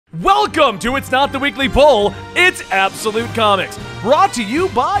Welcome to It's Not the Weekly Poll, it's Absolute Comics. Brought to you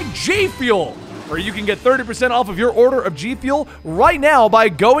by G Fuel, where you can get 30% off of your order of G Fuel right now by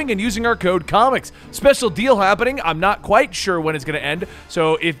going and using our code COMICS. Special deal happening. I'm not quite sure when it's going to end,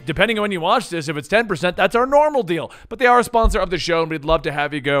 so if depending on when you watch this, if it's 10%, that's our normal deal. But they are a sponsor of the show, and we'd love to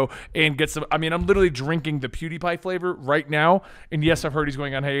have you go and get some. I mean, I'm literally drinking the PewDiePie flavor right now, and yes, I've heard he's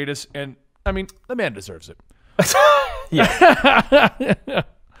going on hiatus, and I mean, the man deserves it. Yeah.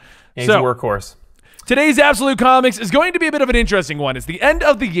 He's a workhorse. Today's Absolute Comics is going to be a bit of an interesting one. It's the end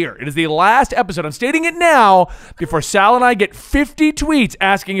of the year. It is the last episode. I'm stating it now before Sal and I get 50 tweets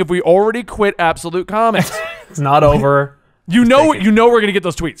asking if we already quit Absolute Comics. It's not over. You know we're going to get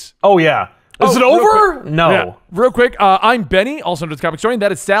those tweets. Oh, yeah. Is it over? No. Yeah. Real quick, I'm Benny, also known as Comic Historian.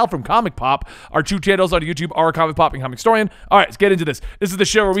 That is Sal from Comic Pop. Our two channels on YouTube are Comic Pop and Comic Historian. All right, let's get into this. This is the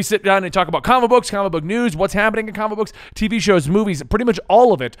show where we sit down and talk about comic books, comic book news, what's happening in comic books, TV shows, movies, pretty much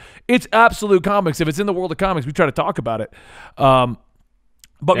all of it. It's Absolute Comics. If it's in the world of comics, we try to talk about it. But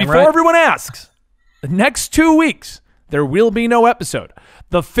before everyone asks, the next 2 weeks, there will be no episode.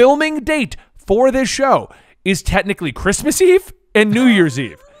 The filming date for this show is technically Christmas Eve and New Year's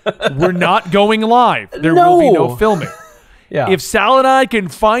Eve. We're not going live. There will be no filming. Yeah. If Sal and I can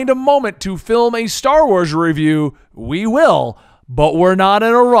find a moment to film a Star Wars review, we will, but we're not in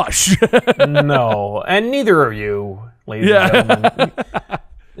a rush. No, and neither are you, ladies and gentlemen.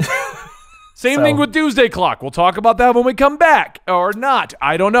 Same thing with Doomsday Clock. We'll talk about that when we come back, or not.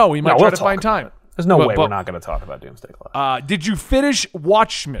 I don't know. We might try to find time. There's no way we're not going to talk about Doomsday Clock. Did you finish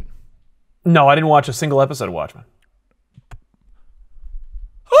Watchmen? No, I didn't watch a single episode of Watchmen.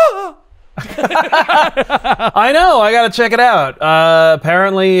 I know. I gotta check it out.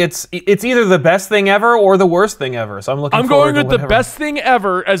 Apparently, it's either the best thing ever or the worst thing ever. So I'm looking. I'm going with the best thing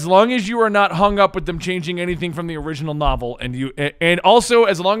ever, as long as you are not hung up with them changing anything from the original novel, and also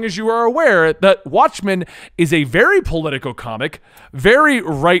as long as you are aware that Watchmen is a very political comic, very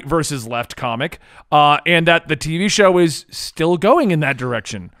right versus left comic, and that the TV show is still going in that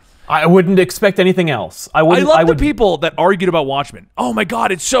direction. I wouldn't expect anything else. I love the people that argued about Watchmen. Oh my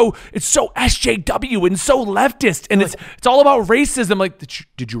God, it's so SJW and so leftist, and it's all about racism. Like,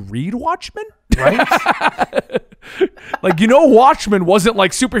 did you read Watchmen? Right? Watchmen wasn't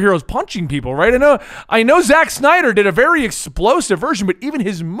like superheroes punching people, right? I know Zack Snyder did a very explosive version, but even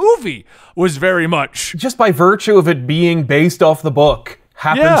his movie was very much just by virtue of it being based off the book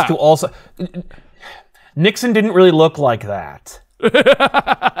happens to also. Nixon didn't really look like that.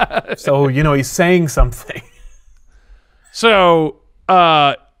 So, he's saying something. So,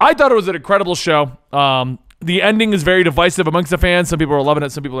 I thought it was an incredible show. The ending is very divisive amongst the fans. Some people are loving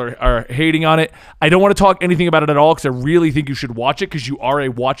it. Some people are hating on it. I don't want to talk anything about it at all because I really think you should watch it because you are a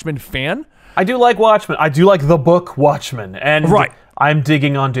Watchmen fan. I do like Watchmen. I do like the book Watchmen. And I'm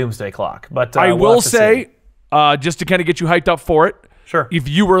digging on Doomsday Clock. But I will say, just to kind of get you hyped up for it, sure. If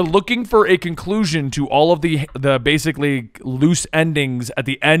you were looking for a conclusion to all of the basically loose endings at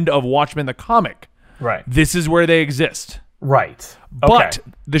the end of Watchmen the comic, right, this is where they exist. Right. But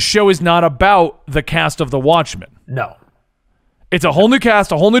the show is not about the cast of the Watchmen. No. It's a whole new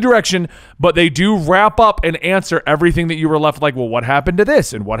cast, a whole new direction, but they do wrap up and answer everything that you were left like, well, what happened to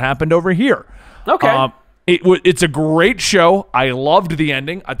this and what happened over here? Okay. It's a great show. I loved the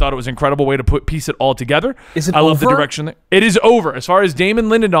ending. I thought it was an incredible way to piece it all together. Is it I love over? the direction. It is over. As far as Damon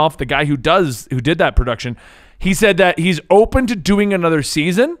Lindelof, the guy who did that production, he said that he's open to doing another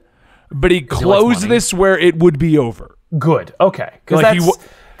season, but he closed this where it would be over. Good. Okay. Because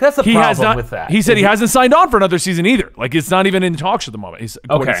that's the problem with that. He said he hasn't signed on for another season either. Like, it's not even in talks at the moment.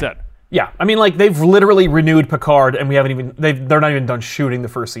 What he said. Yeah, I mean, like, they've literally renewed Picard, and they're not even done shooting the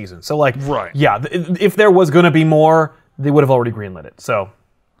first season. So, like, yeah, if there was going to be more, they would have already greenlit it. So,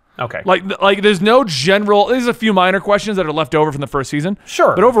 okay. Like, there's no general. There's a few minor questions that are left over from the first season.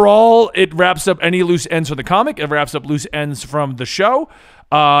 Sure. But overall, it wraps up any loose ends from the comic. It wraps up loose ends from the show.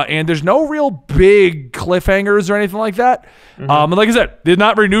 And there's no real big cliffhangers or anything like that. And like I said, they're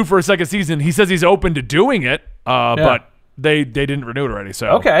not renewed for a second season. He says he's open to doing it, but they didn't renew it already. So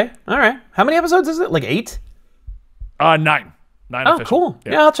okay, all right. How many episodes is it? Like 8? 9. 9 Oh, official. Cool.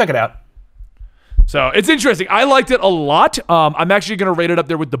 Yeah, I'll check it out. So it's interesting. I liked it a lot. I'm actually going to rate it up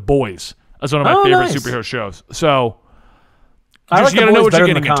there with The Boys. That's one of my favorite superhero shows. So I like The Boys better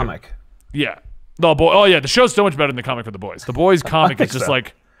than the comic. Yeah. The show's so much better than the comic for The Boys. The Boys comic is just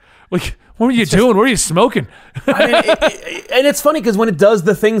like, what are you doing? What are you smoking? I mean, and it's funny because when it does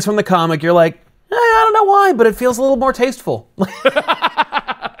the things from the comic, you're like, I don't know why, but it feels a little more tasteful.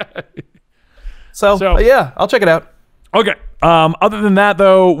 So yeah, I'll check it out. Okay. Other than that,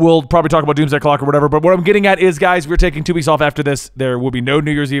 though, we'll probably talk about Doomsday Clock or whatever. But what I'm getting at is, guys, we're taking 2 weeks off after this. There will be no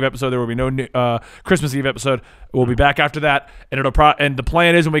New Year's Eve episode. There will be no Christmas Eve episode. We'll be back after that. And and the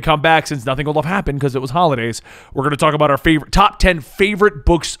plan is when we come back, since nothing will have happened because it was holidays, we're going to talk about our top 10 favorite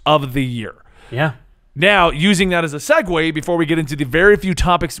books of the year. Yeah. Now, using that as a segue, before we get into the very few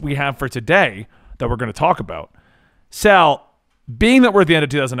topics we have for today that we're going to talk about, Sal, being that we're at the end of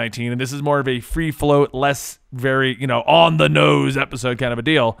 2019, and this is more of a free float, less very, on the nose episode kind of a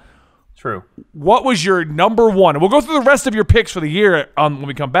deal. True. What was your number one? And we'll go through the rest of your picks for the year when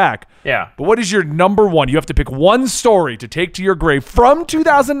we come back. Yeah. But what is your number one? You have to pick one story to take to your grave from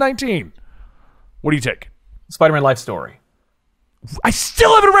 2019. What do you take? Spider-Man Life Story. I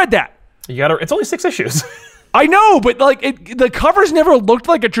still haven't read that. It's only 6 issues. I know, but the covers never looked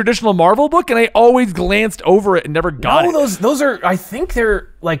like a traditional Marvel book, and I always glanced over it and never got it. No, those are. I think they're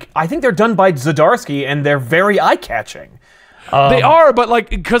done by Zdarsky, and they're very eye-catching. They are, but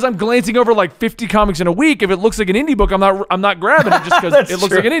because I'm glancing over 50 comics in a week, if it looks like an indie book, I'm not grabbing it just because it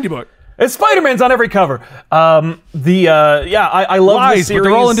looks like an indie book. And Spider-Man's on every cover. I love Lies, the series. but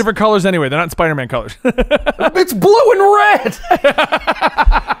they're all in different colors anyway. They're not Spider-Man colors. It's blue and red.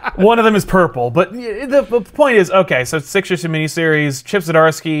 One of them is purple. But the point is, okay, so it's 6-issue miniseries, Chip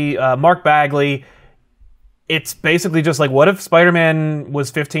Zdarsky, Mark Bagley. It's basically just what if Spider-Man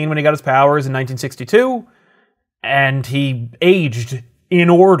was 15 when he got his powers in 1962, and he aged in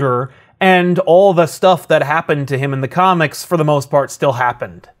order, and all the stuff that happened to him in the comics, for the most part, still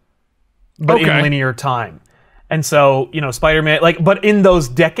happened. But in linear time. And so, Spider-Man, but in those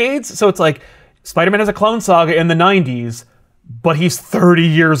decades, so it's Spider-Man has a Clone Saga in the 90s, but he's 30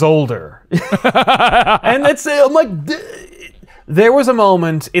 years older. And there was a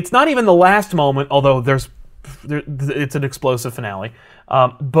moment, it's not even the last moment, although it's an explosive finale,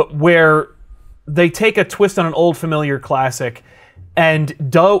 but where they take a twist on an old familiar classic and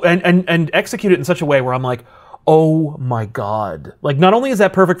execute it in such a way where I'm like, oh my god. Not only is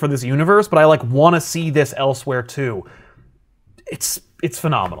that perfect for this universe, but I want to see this elsewhere too. It's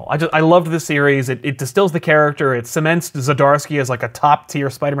phenomenal. I loved this series. It distills the character. It cements Zdarsky as a top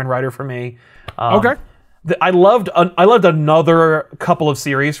tier Spider-Man writer for me. Okay. I loved another couple of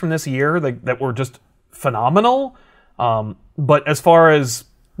series from this year that were just phenomenal. But as far as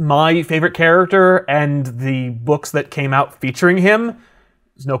my favorite character and the books that came out featuring him,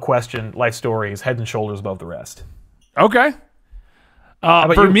 there's no question, Life Story is head and shoulders above the rest. Okay.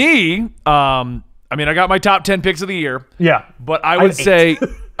 For me, I got my top 10 picks of the year. Yeah. But I would say...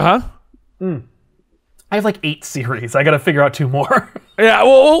 Huh? I have 8 series. I got to figure out 2 more. Yeah,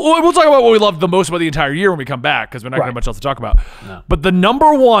 we'll talk about what we loved the most about the entire year when we come back, because we're not going to have much else to talk about. No. But the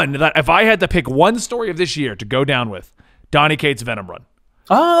number one, that if I had to pick one story of this year to go down with, Donny Cates' Venom run.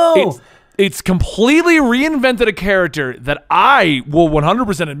 Oh! It's completely reinvented a character that I will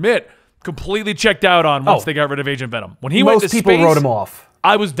 100% admit completely checked out on once they got rid of Agent Venom. When he went to space, most people wrote him off.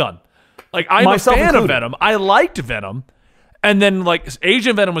 I was done. I'm Myself a fan included. of Venom. I liked Venom. And then,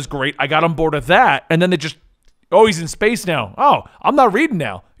 Agent Venom was great. I got on board with that. And then they just, he's in space now. Oh, I'm not reading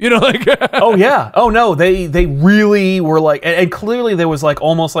now. Oh, yeah. Oh, no. They really were and clearly there was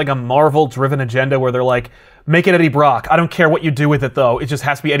almost a Marvel-driven agenda where they're make it Eddie Brock. I don't care what you do with it, though. It just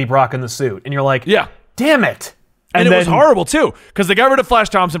has to be Eddie Brock in the suit. And you're yeah. Damn it. And it was horrible, too, because they got rid of Flash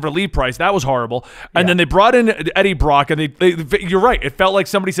Thompson for Lee Price. That was horrible. And then they brought in Eddie Brock, and you're right. It felt like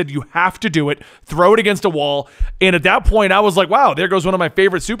somebody said, you have to do it. Throw it against a wall. And at that point, I was like, wow, there goes one of my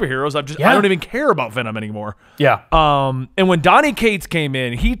favorite superheroes. I don't even care about Venom anymore. Yeah. And when Donny Cates came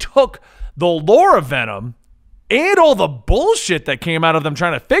in, he took the lore of Venom and all the bullshit that came out of them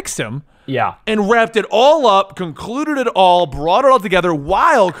trying to fix him. Yeah. And wrapped it all up, concluded it all, brought it all together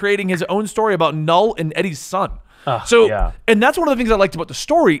while creating his own story about Null and Eddie's son. And that's one of the things I liked about the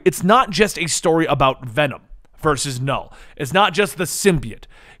story. It's not just a story about Venom versus Null. It's not just the symbiote.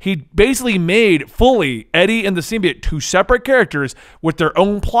 He basically made fully Eddie and the symbiote 2 separate characters with their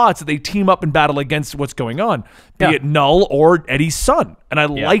own plots that they team up and battle against what's going on, be it Null or Eddie's son. And I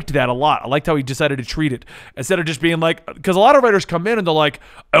liked that a lot. I liked how he decided to treat it instead of just being because a lot of writers come in and they're like,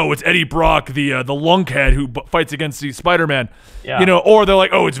 oh, it's Eddie Brock, the lunkhead who fights against the Spider-Man, or they're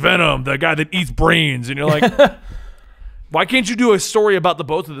like, oh, it's Venom, the guy that eats brains, and you're like, why can't you do a story about the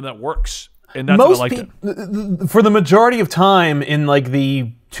both of them that works? And that's what I liked. For the majority of time in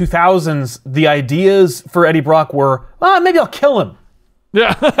the 2000s, the ideas for Eddie Brock were, maybe I'll kill him.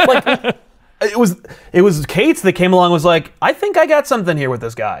 Yeah. It was Cates that came along and was like, I think I got something here with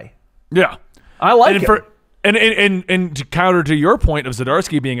this guy. Yeah. I like it. And to counter to your point of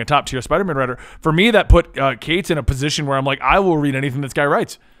Zdarsky being a top tier Spider-Man writer, for me that put Cates in a position where I'm like, I will read anything this guy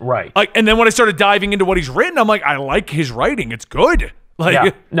writes. Right. Like, and then when I started diving into what he's written, I'm like, I like his writing. It's good. Like,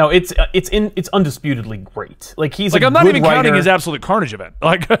 Yeah. No, it's undisputedly great. Like he's like a I'm not good even counting writer. his Absolute Carnage event.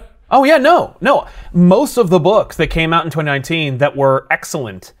 Like, Oh yeah, no. Most of the books that came out in 2019 that were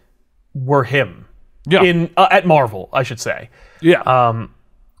excellent were him. Yeah. At Marvel, I should say. yeah.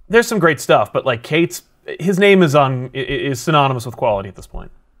 There's some great stuff, but like Cates, his name is synonymous with quality at this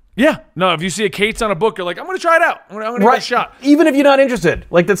point. Yeah. No, if you see a Cates on a book, you're like, I'm going to try it out. I'm going to give it a shot. Even if you're not interested,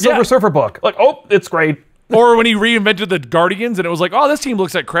 like that Silver Yeah. Surfer book, like, oh, it's great. Or when he reinvented the Guardians and it was like, oh, this team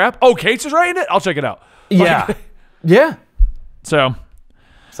looks like crap. Oh, Cates is writing it? I'll check it out. Yeah. Like, Yeah. So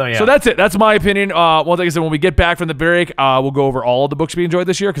So yeah. So that's it. That's my opinion. Well, like I said, when we get back from the break, we'll go over all of the books we enjoyed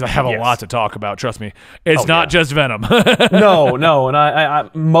this year because I have a lot to talk about. Trust me, it's not just Venom. no, and I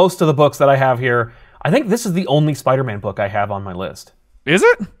most of the books that I have here, I think this is the only Spider-Man book I have on my list. Is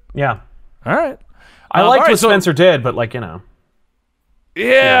it? Yeah. All right. I liked all right, what Spencer did, but like, you know.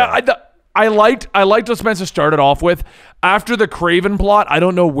 Yeah, I liked what Spencer started off with. After the Craven plot, I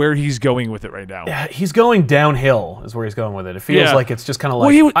don't know where he's going with it right now. Yeah, he's going downhill is where he's going with it. It feels like it's just kind of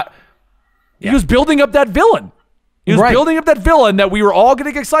like... He was building up that villain. He was building up that villain that we were all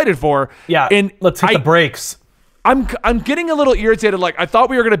getting excited for. Yeah, and let's hit the brakes. I'm getting a little irritated. Like, I thought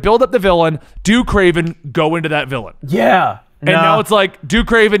we were going to build up the villain, do Craven, go into that villain. Yeah. And now it's like, do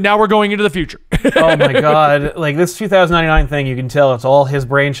Craven, now we're going into the future. Oh my God. Like this 2099 thing, you can tell it's all his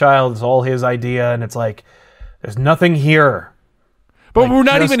brainchild, it's all his idea, and it's like, there's nothing here. But we're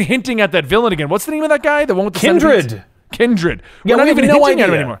not even hinting at that villain again. What's the name of that guy? The one with the Kindred. centipedes? Kindred. Yeah, We're not we have even no hinting at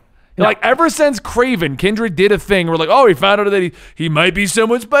him idea. anymore. Like, ever since Craven, Kindred did a thing. We're like, oh, we found out that he might be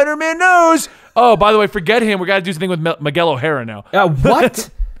someone Spider-Man knows. Oh, by the way, forget him. We got to do something with Miguel O'Hara now. What?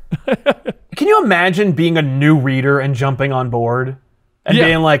 Can you imagine being a new reader and jumping on board and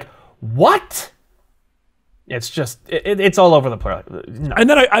being like, what? It's just, it's all over the place. No. And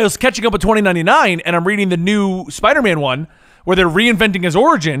then I was catching up with 2099, and I'm reading the new Spider-Man one where they're reinventing his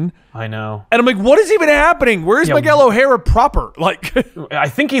origin. I know. And I'm like, what is even happening? Where's Miguel O'Hara proper? Like, I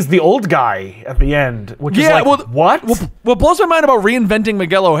think he's the old guy at the end, which is like, what? What blows my mind about reinventing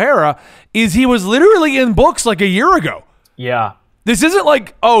Miguel O'Hara is he was literally in books like a year ago. Yeah. This isn't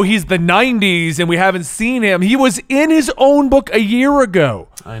like, oh, he's the 90s and we haven't seen him. He was in his own book a year ago.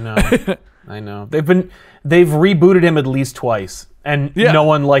 I know. I know. They've rebooted him at least twice, and no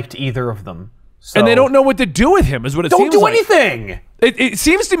one liked either of them. So. And they don't know what to do with him, is what it seems like. Don't do anything! It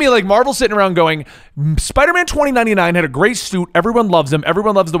seems to me like Marvel's sitting around going, Spider-Man 2099 had a great suit. Everyone loves him.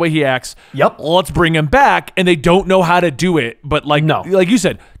 Everyone loves the way he acts. Yep. Let's bring him back. And they don't know how to do it. But like you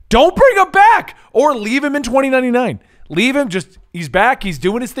said, don't bring him back or leave him in 2099. Leave him. He's back. He's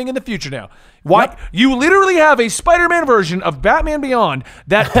doing his thing in the future now. Why? Yep. You literally have a Spider-Man version of Batman Beyond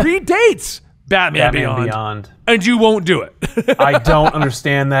that predates Batman Beyond. And you won't do it. I don't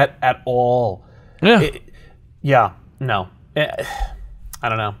understand that at all. Yeah. No. I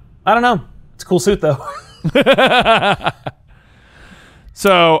don't know. It's a cool suit, though.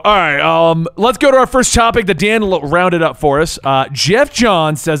 So, all right, let's go to our first topic that Dan rounded up for us. Jeff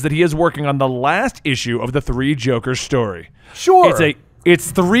Johns says that he is working on the last issue of the Three Jokers story. Sure.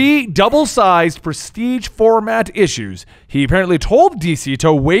 It's 3 double-sized prestige format issues. He apparently told DC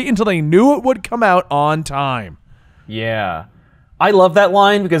to wait until they knew it would come out on time. Yeah. I love that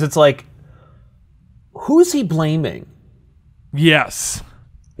line because it's who's he blaming? Yes.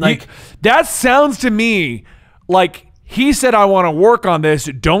 That sounds to me like he said, I want to work on this.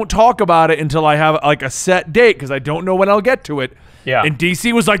 Don't talk about it until I have a set date because I don't know when I'll get to it. Yeah. And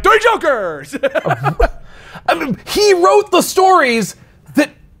DC was like, 3 Jokers! I mean, he wrote the stories that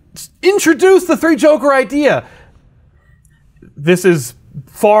introduced the 3 Joker idea. This is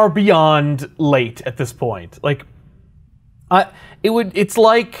far beyond late at this point. It's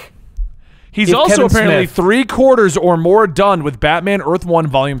like... He's also Kevin apparently Smith, 3/4 or more done with Batman Earth 1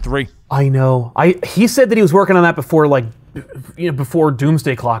 Volume 3. I know. He said that he was working on that before, before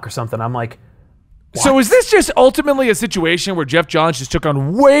Doomsday Clock or something. I'm like, what? So is this just ultimately a situation where Jeff Johns just took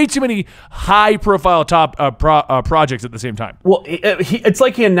on way too many high-profile top projects at the same time? Well, it's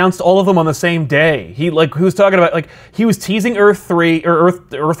like he announced all of them on the same day. He was talking about he was teasing Earth 3 or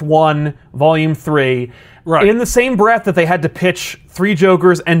Earth 1 Volume 3. Right. In the same breath that they had to pitch 3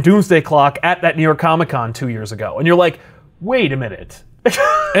 Jokers and Doomsday Clock at that New York Comic Con 2 years ago. And you're like, wait a minute.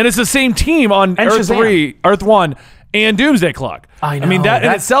 And it's the same team on Earth 3, Earth 1, and Doomsday Clock. I know. I mean, that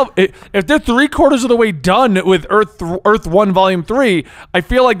in itself, if they're 3/4 of the way done with Earth 1 Volume 3, I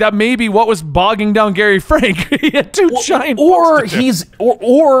feel like that may be what was bogging down Gary Frank. He had 2 giant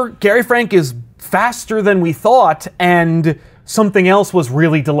or Gary Frank is faster than we thought, and something else was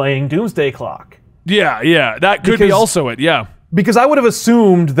really delaying Doomsday Clock. Yeah, that could be Because- also it. Yeah, Because I would have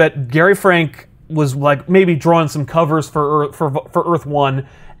assumed that Gary Frank was like maybe drawing some covers for Earth 1,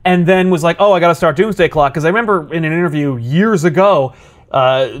 and then was like, oh, I got to start Doomsday Clock. Because I remember in an interview years ago,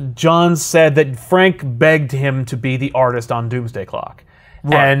 Johns said that Frank begged him to be the artist on Doomsday Clock.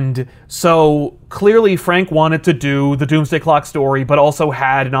 Right. And so clearly Frank wanted to do the Doomsday Clock story, but also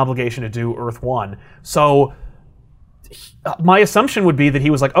had an obligation to do Earth 1. So my assumption would be that he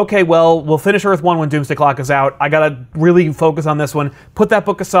was like, okay, well, we'll finish Earth 1 when Doomsday Clock is out. I gotta really focus on this one. Put that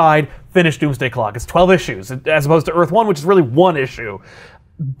book aside, finish Doomsday Clock. It's 12 issues, as opposed to Earth 1, which is really one issue.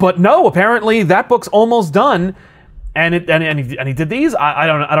 But no, apparently that book's almost done. And he did these. I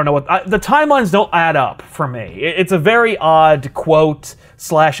don't know what the timelines don't add up for me. It's a very odd quote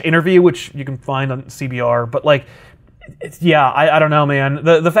 / interview, which you can find on CBR. But like, I don't know, man.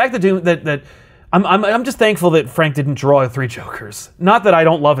 The fact that I'm just thankful that Frank didn't draw 3 Jokers. Not that I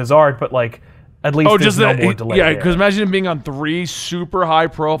don't love his art, but like, at least there's no more delay. Yeah, there. because imagine him being on 3 super high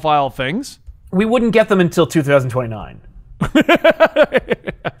profile things. We wouldn't get them until 2029.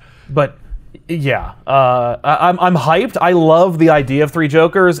 But yeah, I'm hyped. I love the idea of 3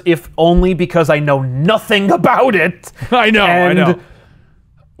 Jokers, if only because I know nothing about it. I know.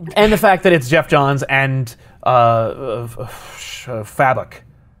 And the fact that it's Jeff Johns and Fabok,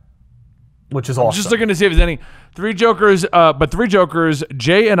 which is awesome. Just looking to see if there's any 3 Jokers, but 3 Jokers,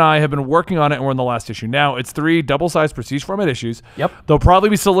 Jay and I have been working on it, and we're in the last issue now. It's 3 double-sized prestige format issues. Yep. They'll probably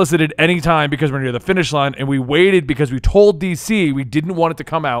be solicited anytime because we're near the finish line, and we waited because we told DC we didn't want it to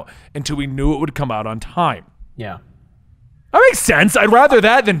come out until we knew it would come out on time. Yeah. That makes sense. I'd rather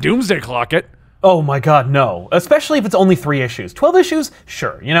that than Doomsday Clock it. Oh my God, no. Especially if it's only 3 issues. 12 issues,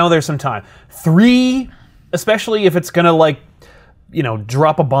 sure. There's some time. 3, especially if it's gonna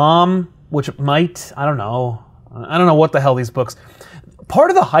drop a bomb, which it might. I don't know. I don't know what the hell these books.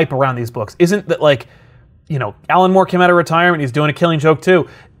 Part of the hype around these books isn't that Alan Moore came out of retirement, he's doing a Killing Joke too.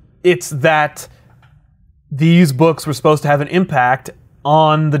 It's that these books were supposed to have an impact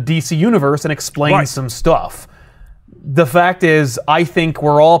on the DC universe and explain some stuff. The fact is, I think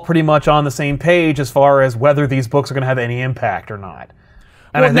we're all pretty much on the same page as far as whether these books are going to have any impact or not.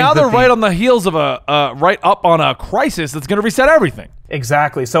 And Well, now they're right on the heels of right up on a crisis that's going to reset everything.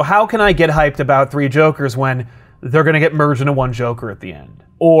 Exactly. So how can I get hyped about 3 Jokers when they're going to get merged into 1 Joker at the end?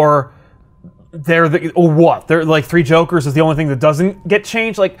 Or or what? They're like 3 Jokers is the only thing that doesn't get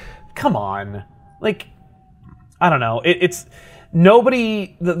changed? Like, come on. Like, I don't know. It's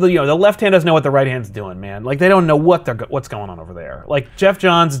nobody. The left hand doesn't know what the right hand's doing, man. Like, they don't know what's going on over there. Like, Jeff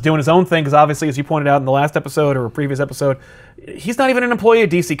Johns is doing his own thing because obviously, as you pointed out in the last episode or a previous episode, he's not even an employee of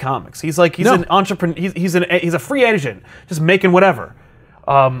DC Comics. He's an entrepreneur. He's a free agent, just making whatever.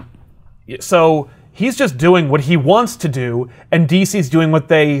 So he's just doing what he wants to do, and DC's doing what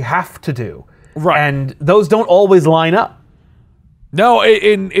they have to do. Right. And those don't always line up. No,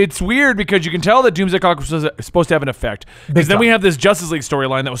 it's weird because you can tell that Doomsday Clock was supposed to have an effect. Because then we have this Justice League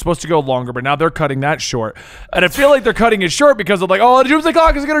storyline that was supposed to go longer, but now they're cutting that short. And I feel like they're cutting it short because they're like, oh, the Doomsday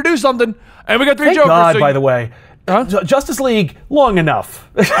Clock is going to do something. And we got 3 Thank Jokers. God, by the way. Huh? Justice League, long enough.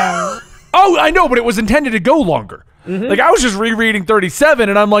 Oh, I know, but it was intended to go longer. Like, I was just rereading 37,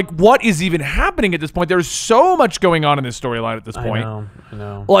 and I'm like, what is even happening at this point? There's so much going on in this storyline at this point. I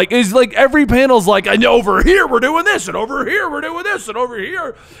know. Like, it's like every panel's like, I know over here we're doing this, and over here we're doing this, and over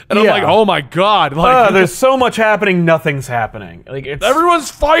here. And I'm like, oh my God. Like, there's so much happening, nothing's happening. Like, everyone's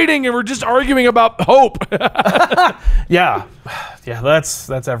fighting, and we're just arguing about hope. Yeah. Yeah,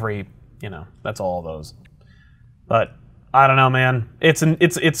 that's every, that's all of those. But I don't know, man.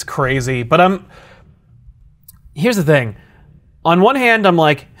 It's crazy. But here's the thing. On one hand, I'm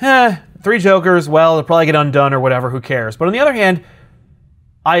like, 3 Jokers, well, they'll probably get undone or whatever, who cares? But on the other hand,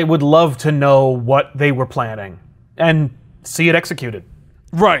 I would love to know what they were planning and see it executed.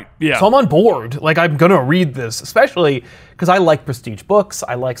 Right, yeah. So I'm on board. Like, I'm going to read this, especially because I like prestige books.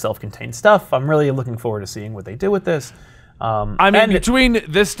 I like self-contained stuff. I'm really looking forward to seeing what they do with this. I mean, between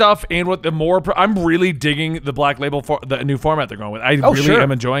this stuff and what I'm really digging the Black Label the new format they're going with. I really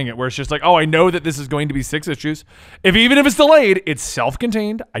am enjoying it. Where it's just like, oh, I know that this is going to be 6 issues. Even if it's delayed, it's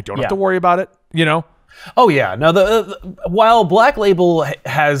self-contained. I don't have to worry about it. Oh yeah. Now, while Black Label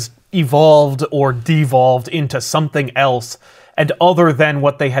has evolved or devolved into something else and other than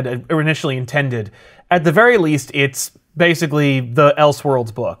what they had initially intended, at the very least, it's basically the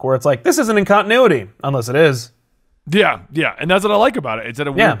Elseworlds book, where it's like, this isn't in continuity, unless it is. Yeah, and that's what I like about it. It's at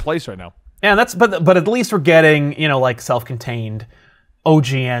a weird place right now. Yeah, but at least we're getting, like self-contained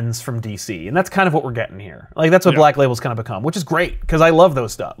OGNs from DC, and that's kind of what we're getting here. Like that's what Black Label's kind of become, which is great because I love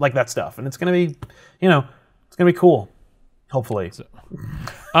those stuff, like that stuff, and it's gonna be, it's gonna be cool. Hopefully.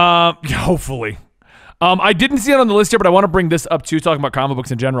 Hopefully. I didn't see it on the list here, but I want to bring this up too, talking about comic books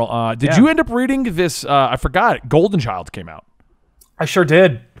in general. Did you end up reading this? I forgot. Golden Child came out. I sure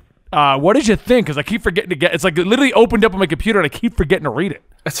did. What did you think? Because I keep forgetting to get. It's like it literally opened up on my computer, and I keep forgetting to read it.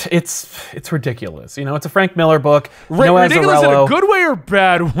 It's ridiculous. It's a Frank Miller book. Ridiculous in a good way or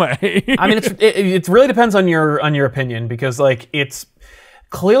bad way? I mean, it really depends on your opinion because like it's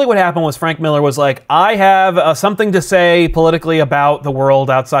clearly what happened was Frank Miller was like, I have something to say politically about the world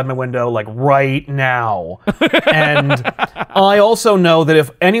outside my window, like right now. And I also know that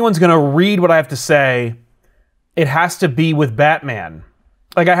if anyone's going to read what I have to say, it has to be with Batman.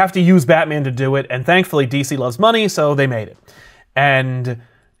 Like I have to use Batman to do it. And thankfully DC loves money, so they made it. And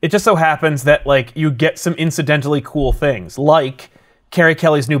it just so happens that like you get some incidentally cool things, like Carrie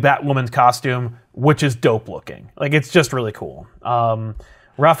Kelly's new Batwoman costume, which is dope looking. Like it's just really cool.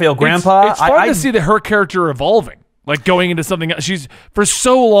 Raphael Grandpa. It's fun to see that her character evolving, like going into something. She's for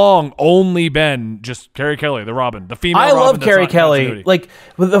so long only been just Carrie Kelly, the Robin, the female. I Robin love Carrie Kelly. Like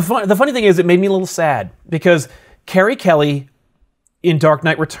the funny thing is, it made me a little sad because Carrie Kelly in Dark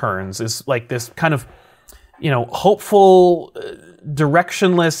Knight Returns is like this kind of hopeful,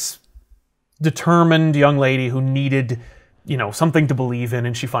 directionless, determined young lady who needed something to believe in,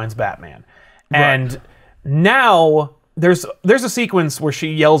 and she finds Batman. Right. And now there's a sequence where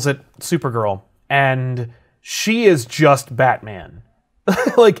she yells at Supergirl, and she is just Batman.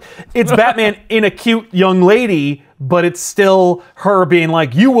 Like, it's Batman in a cute young lady, but it's still her being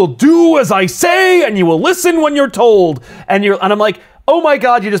like, you will do as I say, and you will listen when you're told. And I'm like, oh my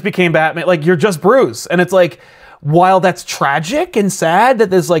God, you just became Batman. Like, you're just Bruce. And it's like, while that's tragic and sad that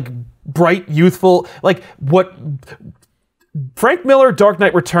there's like bright, youthful, like what Frank Miller, Dark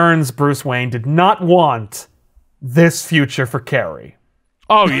Knight Returns, Bruce Wayne did not want this future for Carrie.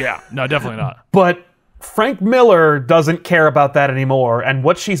 Oh yeah, no, definitely not. But Frank Miller doesn't care about that anymore, and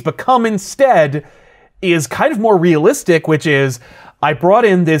what she's become instead is kind of more realistic, which is I brought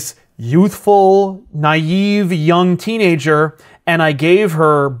in this youthful, naive, young teenager, and I gave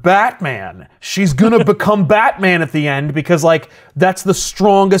her Batman. She's gonna become Batman at the end because, like, that's the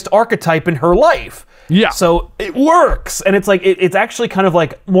strongest archetype in her life. Yeah. So it works, and it's like it's actually kind of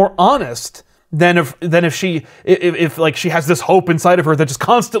like more honest than if she like she has this hope inside of her that just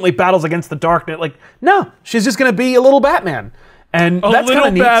constantly battles against the darkness. Like, no, she's just gonna be a little Batman. And that's kind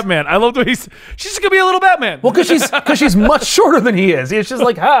of neat. Batman. I love the way she's just gonna be a little Batman. Well, because she's much shorter than he is. It's just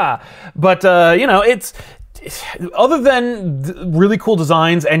like But it's other than really cool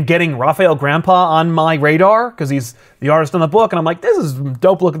designs and getting Raphael Grandpa on my radar because he's the artist on the book, and I'm like, this is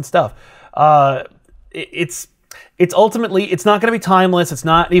dope looking stuff. It's ultimately, it's not going to be timeless. It's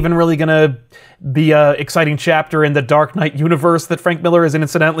not even really going to be an exciting chapter in the Dark Knight universe that Frank Miller has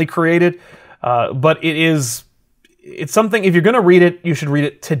incidentally created. But it's something, if you're going to read it, you should read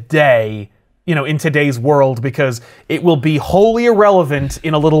it today, in today's world, because it will be wholly irrelevant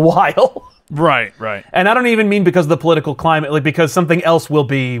in a little while. Right. And I don't even mean because of the political climate, like because something else will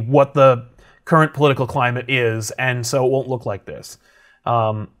be what the current political climate is, and so it won't look like this.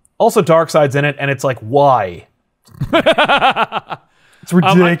 Also, Darkseid's in it, and it's like, why? It's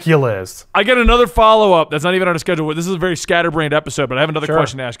ridiculous. I get another follow-up that's not even on a schedule. This is a very scatterbrained episode, but I have another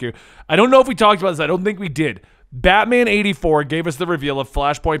question to ask you. I don't know if we talked about this. I don't think we did. Batman 84 gave us the reveal of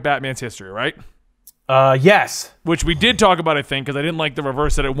Flashpoint Batman's history, right? Yes. Which we did talk about, I think, because I didn't like the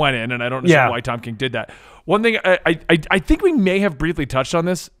reverse that it went in, and I don't understand why Tom King did that. One thing, I think we may have briefly touched on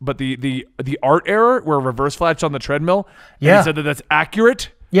this, but the art error where Reverse Flash on the treadmill, and he said that that's accurate.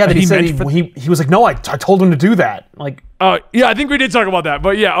 Yeah, that he said he was like, no, I told him to do that. Like, yeah, I think we did talk about that,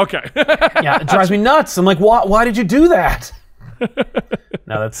 but yeah, okay. Yeah, it drives me nuts. I'm like, why did you do that?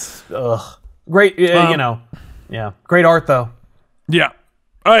 No, that's great. Great art though. Yeah.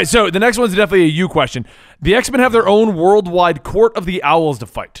 All right, so the next one's definitely a you question. The X-Men have their own worldwide Court of the Owls to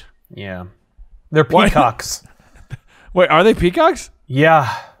fight. Yeah, they're peacocks. Wait, are they peacocks?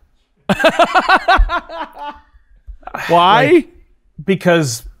 Yeah. Why?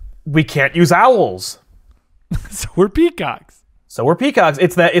 Because we can't use owls. So we're peacocks.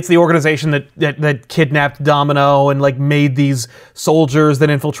 It's the organization that kidnapped Domino and like made these soldiers that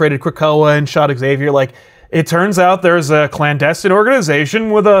infiltrated Krakoa and shot Xavier. Like, it turns out there's a clandestine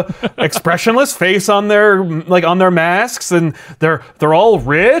organization with a expressionless face on their masks, and they're all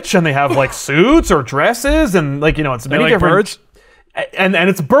rich and they have like suits or dresses, and like it's many like different birds. And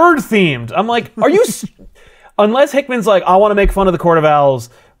it's bird themed. I'm like, are you? Unless Hickman's like, I want to make fun of the Court of Owls,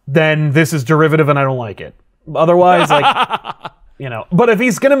 then this is derivative and I don't like it. Otherwise, like, But if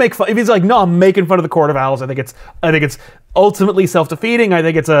he's gonna make fun, if he's like, no, I'm making fun of the Court of Owls, I think it's ultimately self-defeating. I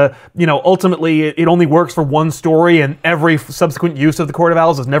think it's ultimately it only works for one story, and every subsequent use of the Court of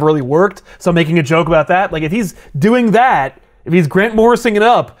Owls has never really worked. So I'm making a joke about that. Like if he's doing that, if he's Grant Morrising it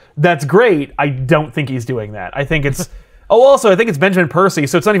up, that's great. I don't think he's doing that. I think it's also I think it's Benjamin Percy,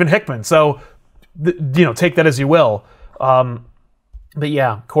 so it's not even Hickman. So take that as you will. But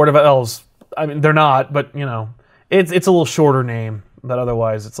yeah, Court of Owls. I mean, they're not, but it's a little shorter name. But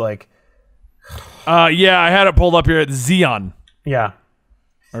otherwise, it's like, yeah, I had it pulled up here at Xeon. Yeah,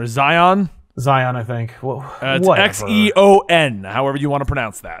 or Zion. Zion, I think. Well, it's Xeon, however you want to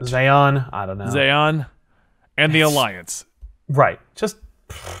pronounce that. Zion, I don't know. Zion, and the Alliance. Right, just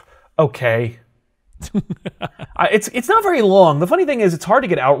okay. It's not very long. The funny thing is, it's hard to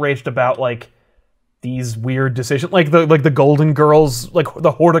get outraged about like these weird decisions, like the Golden Girls, like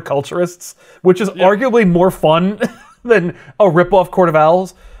the horticulturists, which is arguably more fun than a rip-off Court of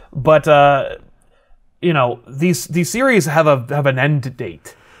Owls. But these series have an end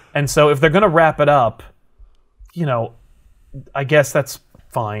date, and so if they're gonna wrap it up, I guess that's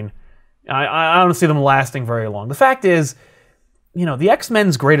fine. I don't see them lasting very long. The fact is, the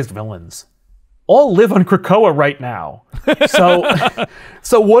X-Men's greatest villains all live on Krakoa right now.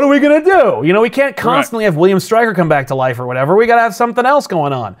 So what are we gonna do? We can't constantly have William Stryker come back to life or whatever. We gotta have something else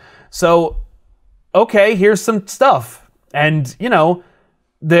going on. So, okay, here's some stuff, and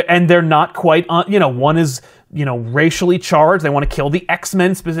they're not quite on. One is racially charged. They want to kill the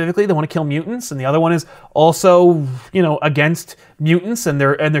X-Men specifically. They want to kill mutants, and the other one is also against mutants and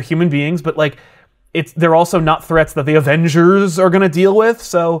they're human beings, but like. They're also not threats that the Avengers are going to deal with,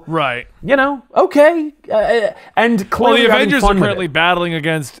 so... Right. Okay. And clearly the Avengers are currently battling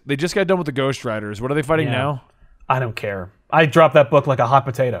against... They just got done with the Ghost Riders. What are they fighting now? I don't care. I dropped that book like a hot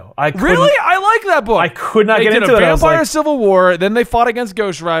potato. Really? I like that book. I could not get into it. They did a Vampire Civil War, then they fought against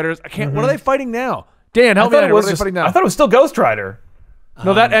Ghost Riders. I can't... What are they fighting now? Dan, help me out. What are they fighting now? I thought it was still Ghost Rider.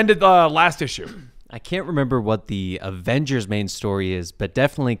 No, that ended last issue. I can't remember what the Avengers main story is, but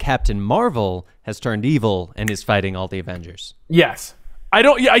definitely Captain Marvel has turned evil and is fighting all the Avengers. Yes. I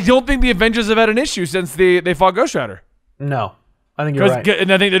don't think the Avengers have had an issue since they fought Ghost Rider. No. I think you're right.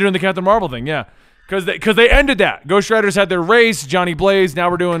 And I think they're doing the Captain Marvel thing, yeah. Because they ended that. Ghost Riders had their race, Johnny Blaze. Now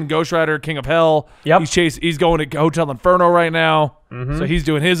we're doing Ghost Rider, King of Hell. Yep. He's going to Hotel Inferno right now. Mm-hmm. So he's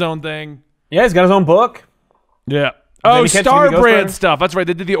doing his own thing. Yeah, he's got his own book. Yeah. Oh, Starbrand stuff. That's right.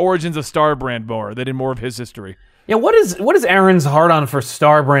 They did the origins of Starbrand more. They did more of his history. Yeah, what is Aaron's hard-on for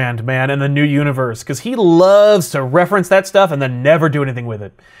Starbrand, man, in the new universe? Because he loves to reference that stuff and then never do anything with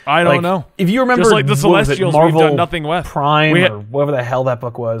it. I don't know. If you remember, just like the Celestials, Marvel we've done nothing with. Prime or whatever the hell that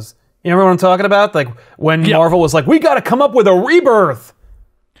book was. You remember what I'm talking about? Like when Marvel was like, we got to come up with a rebirth.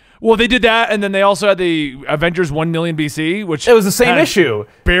 Well, they did that, and then they also had the Avengers 1 million BC, which it was the same issue.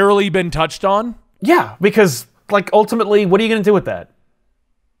 Barely been touched on. Yeah, because ultimately, what are you going to do with that?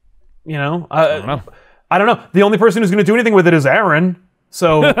 I don't know. The only person who's going to do anything with it is Aaron.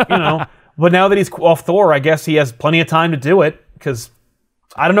 So, but now that he's off Thor, I guess he has plenty of time to do it, because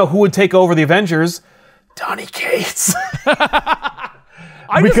I don't know who would take over the Avengers. Donny Cates.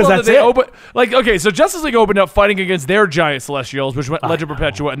 I just love that they so Justice League opened up fighting against their giant Celestials, which led to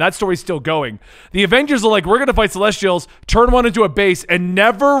Perpetua, and that story's still going. The Avengers are like, we're going to fight Celestials, turn one into a base, and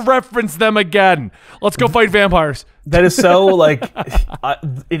never reference them again. Let's go fight vampires. That is so,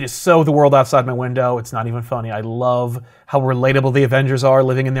 it is so the world outside my window. It's not even funny. I love how relatable the Avengers are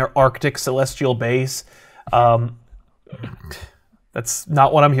living in their Arctic celestial base. That's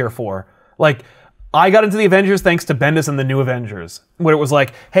not what I'm here for. I got into the Avengers thanks to Bendis and the New Avengers, where it was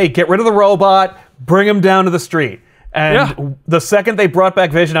like, hey, get rid of the robot, bring him down to the street. And the second they brought back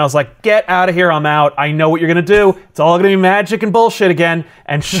Vision, I was like, get out of here, I'm out. I know what you're going to do. It's all going to be magic and bullshit again.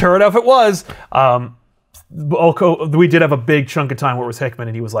 And sure enough, it was. We did have a big chunk of time where it was Hickman,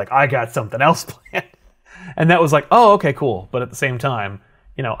 and he was like, I got something else planned. And that was like, oh, okay, cool. But at the same time,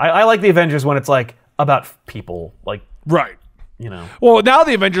 I like the Avengers when it's about people. Right. Well, now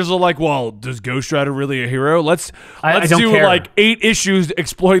the Avengers are like, well, does Ghost Rider really a hero? Let's do 8 issues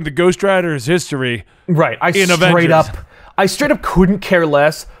exploring the Ghost Rider's history. Right. I straight up couldn't care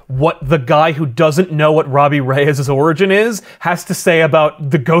less what the guy who doesn't know what Robbie Reyes' origin is has to say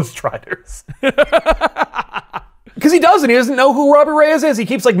about the Ghost Riders. Because he doesn't. He doesn't know who Robbie Reyes is. He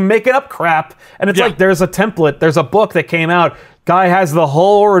keeps making up crap. And it's there's a template. There's a book that came out. Guy has the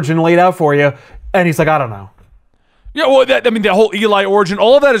whole origin laid out for you. And he's like, I don't know. Yeah, well, the whole Eli origin,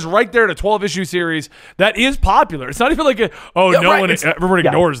 all of that is right there in a 12-issue series that is popular. It's not even like everyone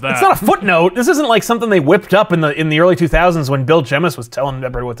ignores that. It's not a footnote. This isn't like something they whipped up in the early 2000s when Bill Jemas was telling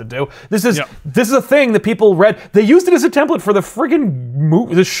everybody what to do. This is a thing that people read. They used it as a template for the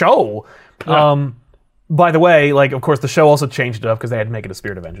friggin' the show. Yeah. By the way, like, of course, the show also changed it up because they had to make it a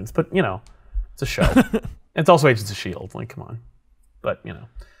Spirit of Vengeance. But, you know, it's a show. It's also Agents of S.H.I.E.L.D. Like, come on. But, you know.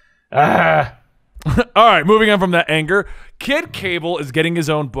 All right, moving on from that anger, Kid Cable is getting his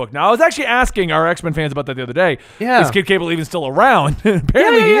own book. Now, I was actually asking our X-Men fans about that the other day. Yeah. Is Kid Cable even still around?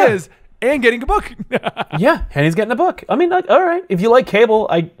 Apparently he is, and getting a book. Yeah, and he's getting a book. I mean, like, all right, if you like Cable,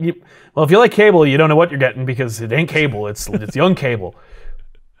 if you like Cable, you don't know what you're getting because it ain't Cable. It's young Cable.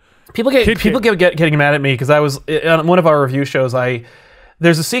 People get getting mad at me because I was on one of our review shows.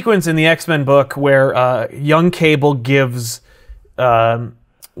 There's a sequence in the X-Men book where young Cable gives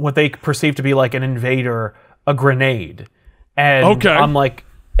what they perceive to be like an invader a grenade, and I'm like,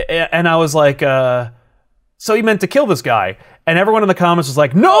 and I was like, so he meant to kill this guy, and everyone in the comments was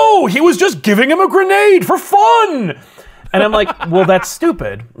like, no, he was just giving him a grenade for fun, and I'm like, well, that's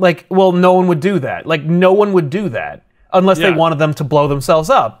stupid. Like, well, no one would do that. Like, no one would do that unless they wanted them to blow themselves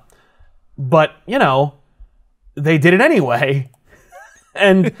up. But you know, they did it anyway,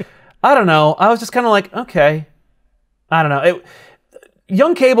 and I don't know. I was just kind of like, okay, I don't know.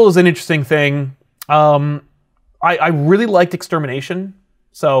 Young Cable is an interesting thing. I really liked Extermination,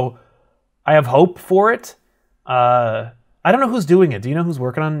 so I have hope for it. I don't know who's doing it. Do you know who's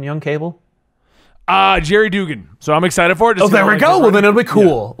working on Young Cable? Jerry Dugan. So I'm excited for it. Oh, there we go. Well, then it'll be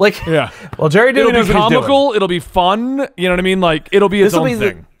cool. Well, Jerry Dugan knows what he's doing. It'll be comical. It'll be fun. You know what I mean? Like, it'll be its own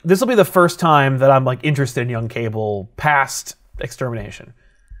thing. This will be the first time that I'm like interested in Young Cable past Extermination.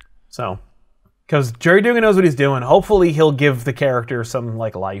 So, because Jerry Dugan knows what he's doing. Hopefully, he'll give the character some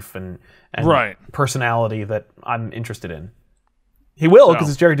like life and personality that I'm interested in. He will, because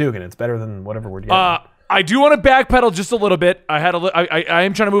it's Jerry Dugan. It's better than whatever we're getting. I do want to backpedal just a little bit. I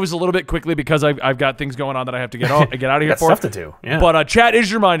am trying to move us a little bit quickly because I've got things going on that I have to get out of here for. Stuff to do. Yeah. But chat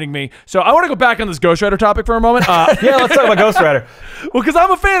is reminding me. So I want to go back on this Ghost Rider topic for a moment. Yeah, let's talk about Ghost Rider. Well, because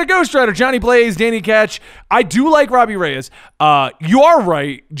I'm a fan of Ghost Rider. Johnny Blaze, Danny Ketch. I do like Robbie Reyes. You are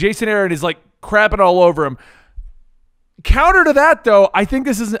right. Jason Aaron is like crapping all over him. Counter to that, though, I think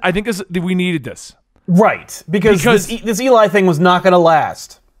we needed this. Right. Because this Eli thing was not going to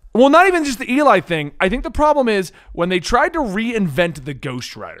last. Well, not even just the Eli thing. I think the problem is when they tried to reinvent the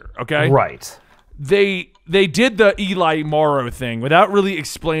Ghost Rider, okay? Right. They did the Eli Morrow thing without really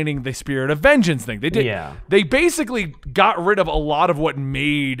explaining the Spirit of Vengeance thing. They did. Yeah. They basically got rid of a lot of what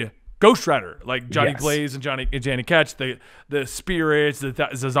made Ghost Rider, like Johnny Blaze and Danny Ketch, the spirits, the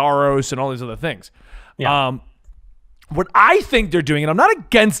Zazaros, and all these other things. Yeah. What I think they're doing, and I'm not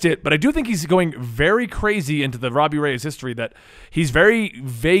against it, but I do think he's going very crazy into the Robbie Reyes history that he's very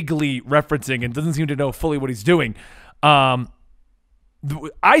vaguely referencing and doesn't seem to know fully what he's doing. I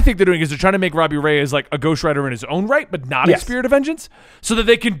think they're doing is they're trying to make Robbie Reyes like a Ghost Rider in his own right, but not a Spirit of Vengeance, so that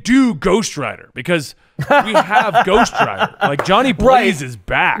they can do Ghost Rider, because we have Ghost Rider. Like, Johnny Blaze is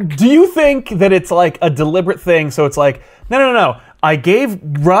back. Do you think that it's like a deliberate thing? So it's like, no. I gave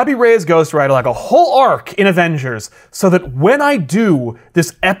Robbie Reyes Ghost Rider like a whole arc in Avengers so that when I do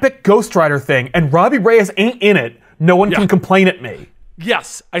this epic Ghost Rider thing and Robbie Reyes ain't in it, no one can complain at me.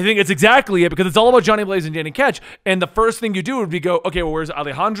 Yes, I think it's exactly it, because it's all about Johnny Blaze and Danny Ketch. And the first thing you do would be go, okay, well, where's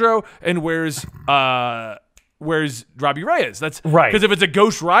Alejandro and where's Robbie Reyes? That's right. Because if it's a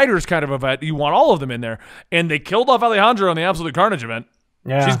Ghost Riders kind of event, you want all of them in there. And they killed off Alejandro in the Absolute Carnage event.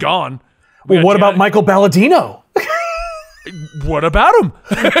 Yeah. She's gone. Well, what about Michael Balladino? What about him?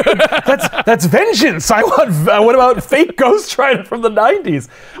 that's vengeance. I want. What about fake Ghost Rider from the 90s?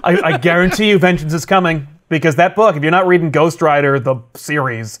 I guarantee you, vengeance is coming, because that book. If you're not reading Ghost Rider the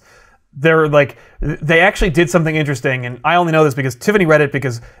series, they actually did something interesting, and I only know this because Tiffany read it,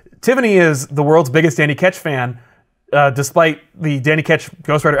 because Tiffany is the world's biggest Danny Ketch fan. Despite the Danny Ketch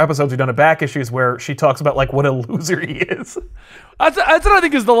Ghost Rider episodes we've done at back issues where she talks about like what a loser he is. That's what I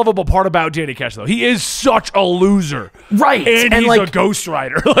think is the lovable part about Danny Ketch, though. He is such a loser, right? And he's like a Ghost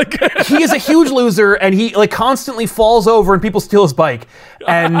Rider. Like, he is a huge loser, and he like constantly falls over and people steal his bike,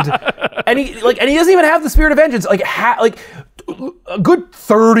 and he doesn't even have the Spirit of Vengeance. Like a good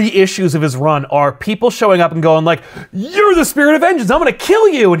 30 issues of his run are people showing up and going like, "You're the Spirit of Vengeance. I'm going to kill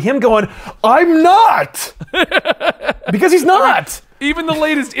you," and him going, "I'm not." Because he's not. Even the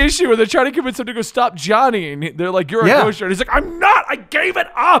latest issue where they're trying to convince him to go stop Johnny, and they're like, "You're a Ghost Rider." He's like, "I'm not. I gave it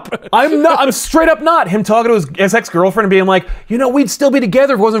up." I'm not. I'm straight up not. Him talking to his ex-girlfriend and being like, "We'd still be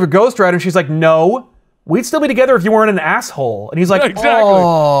together if it wasn't for Ghost Rider." And she's like, "No, we'd still be together if you weren't an asshole." And he's like, exactly.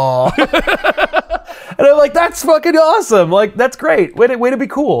 "Oh." And I'm like that's fucking awesome. Like that's great. Way to be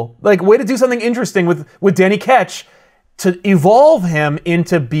cool. Like way to do something interesting with Danny Ketch to evolve him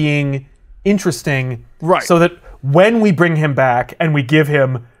into being interesting. Right. So that when we bring him back and we give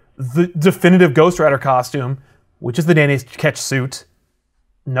him the definitive Ghost Rider costume, which is the Danny Ketch suit,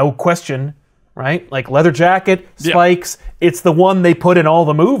 no question, right? Like leather jacket, spikes. Yeah. It's the one they put in all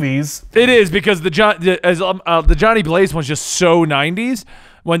the movies. It is because the Johnny Blaze one's just so 90s.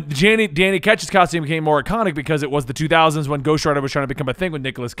 When Danny Ketch's costume became more iconic because it was the 2000s when Ghost Rider was trying to become a thing with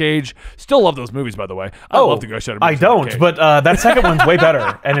Nicolas Cage. Still love those movies, by the way. I love the Ghost Rider movies. I don't, but that second one's way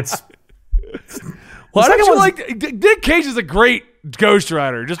better, and it's. Why don't you like Nick Cage is a great Ghost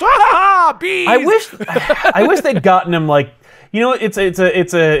Rider? Just bees. I wish they'd gotten him like. You know, it's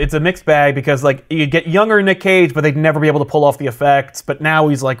a mixed bag because like you get younger Nick Cage, but they'd never be able to pull off the effects. But now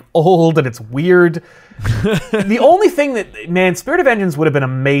he's like old and it's weird. The only thing Spirit of Vengeance would have been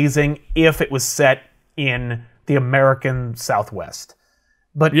amazing if it was set in the American Southwest.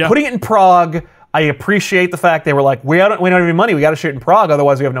 But putting it in Prague, I appreciate the fact they were like, we don't have any money, we got to shoot it in Prague,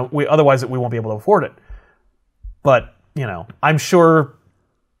 otherwise we won't be able to afford it. But you know, I'm sure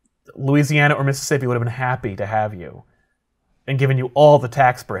Louisiana or Mississippi would have been happy to have you. And giving you all the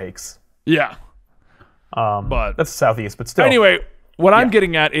tax breaks. Yeah. But that's the Southeast, but still. Anyway, what I'm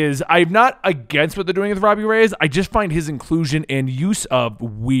getting at is I'm not against what they're doing with Robbie Reyes. I just find his inclusion and use of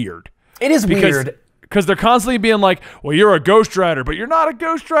weird. It is weird. Because they're constantly being like, well, you're a Ghost Rider, but you're not a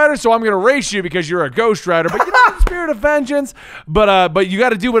Ghost Rider, so I'm going to race you because you're a Ghost Rider, but you're not the Spirit of Vengeance. But you got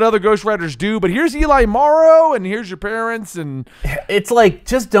to do what other Ghost Riders do. But here's Eli Morrow, and here's your parents. And it's like,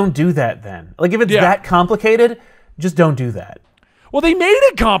 just don't do that then. Like, if it's that complicated, just don't do that. Well, they made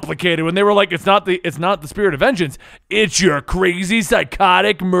it complicated when they were like, it's not the Spirit of Vengeance. It's your crazy,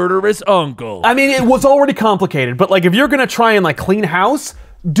 psychotic, murderous uncle. I mean, it was already complicated, but like if you're gonna try and like clean house,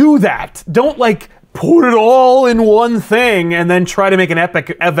 do that. Don't like put it all in one thing and then try to make an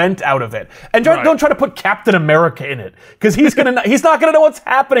epic event out of it. And don't try to put Captain America in it because he's not gonna know what's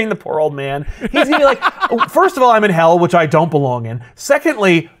happening. The poor old man. He's gonna be like, first of all, I'm in hell, which I don't belong in.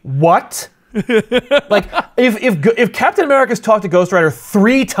 Secondly, what? Like if Captain America's talked to Ghost Rider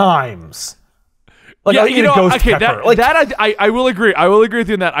 3 times, like Ghost Pepper. I will agree. I will agree with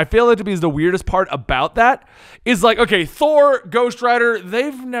you on that. I feel it to be the weirdest part about that is like, okay, Thor, Ghost Rider,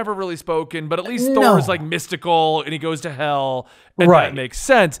 they've never really spoken, but at least Thor is like mystical and he goes to hell, and that makes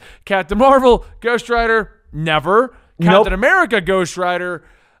sense. Captain Marvel, Ghost Rider, never. Captain America, Ghost Rider,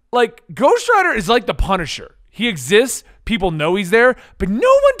 like Ghost Rider is like the Punisher. He exists. People know he's there, but no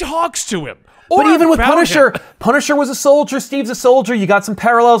one talks to him. But even with Punisher, Punisher was a soldier, Steve's a soldier, you got some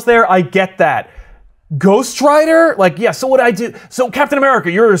parallels there, I get that. Ghost Rider? Like, yeah, so what I do? So Captain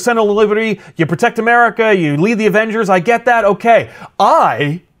America, you're a Sentinel of Liberty, you protect America, you lead the Avengers, I get that, okay.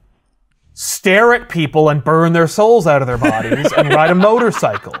 I stare at people and burn their souls out of their bodies and ride a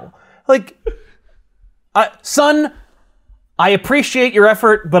motorcycle. Like, son, I appreciate your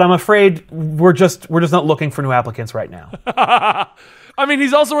effort, but I'm afraid we're just not looking for new applicants right now. I mean,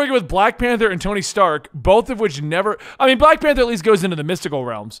 he's also working with Black Panther and Tony Stark, both of which never... I mean, Black Panther at least goes into the mystical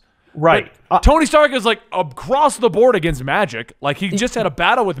realms. Right. Tony Stark is like across the board against magic. Like, he just had a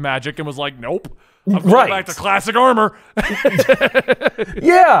battle with magic and was like, nope. I'm going back to classic armor.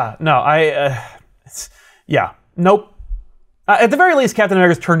 Yeah. No, yeah. Nope. At the very least, Captain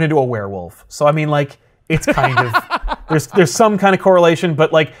America's turned into a werewolf. So, I mean, like... It's kind of there's some kind of correlation,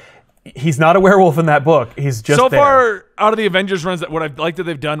 but like he's not a werewolf in that book. He's just so far out of the Avengers runs. That what I liked that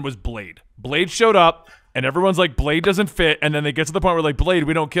they've done was Blade. Blade showed up, and everyone's like, Blade doesn't fit, and then they get to the point where like, Blade,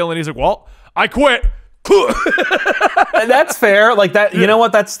 we don't kill, and he's like, well, I quit. That's fair. Like that. You know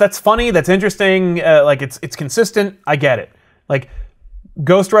what? That's funny. That's interesting. Like it's consistent. I get it. Like.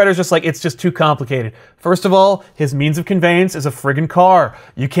 Ghost Rider's just like, it's just too complicated. First of all, his means of conveyance is a friggin' car.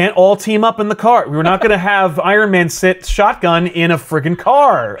 You can't all team up in the car. We're not gonna have Iron Man sit shotgun in a friggin'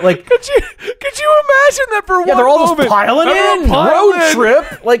 car. Like, could you imagine that for one moment? Yeah, they're all just piling in. Road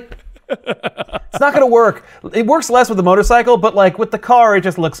trip. Like, it's not gonna work. It works less with the motorcycle, but like with the car,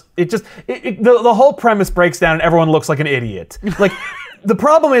 the whole premise breaks down and everyone looks like an idiot. Like, the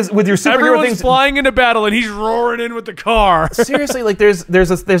problem is with your superhero Everyone's things. Flying into battle and he's roaring in with the car. Seriously, like there's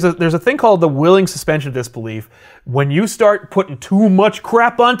a thing called the willing suspension of disbelief. When you start putting too much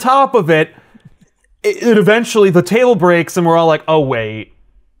crap on top of it, it eventually the table breaks and we're all like, oh wait,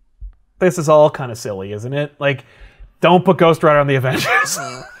 this is all kind of silly, isn't it? Like, don't put Ghost Rider on the Avengers.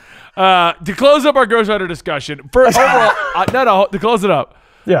 To close up our Ghost Rider discussion, to close it up.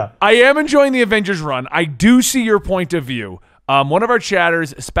 Yeah. I am enjoying the Avengers run. I do see your point of view. One of our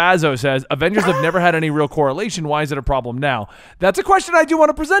chatters, Spazzo, says, Avengers have never had any real correlation. Why is it a problem now? That's a question I do want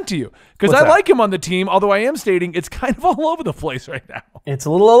to present to you, because I like him on the team, although I am stating it's kind of all over the place right now. It's a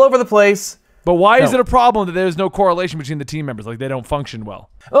little all over the place. But why is it a problem that there's no correlation between the team members? Like, they don't function well.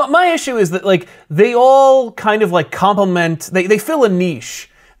 Well, my issue is that, like, they all kind of, like, complement, they fill a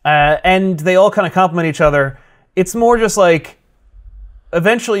niche, and they all kind of complement each other. It's more just, like,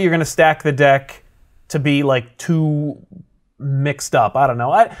 eventually you're going to stack the deck to be, like, too mixed up. I don't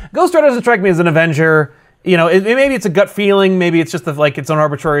know. Ghost Rider doesn't strike me as an Avenger. You know, maybe it's a gut feeling. Maybe it's just, like, it's an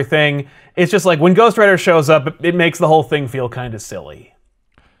arbitrary thing. It's just, like, when Ghost Rider shows up, it makes the whole thing feel kind of silly.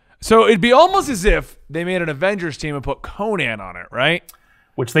 So it'd be almost as if they made an Avengers team and put Conan on it, right?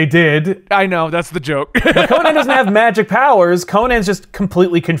 Which they did. I know, that's the joke. But Conan doesn't have magic powers. Conan's just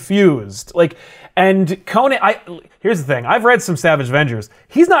completely confused. Like, and Conan, here's the thing. I've read some Savage Avengers.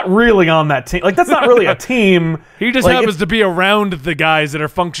 He's not really on that team. Like, that's not really a team. He just happens to be around the guys that are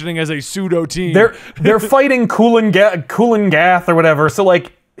functioning as a pseudo team. They're fighting Kulan Gath or whatever. So,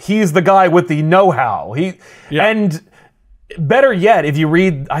 like, he's the guy with the know-how. And better yet, if you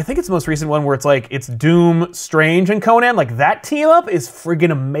read, I think it's the most recent one where it's like, it's Doom, Strange, and Conan. Like, that team up is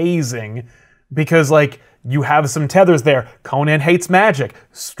friggin' amazing because, like, you have some tethers there. Conan hates magic.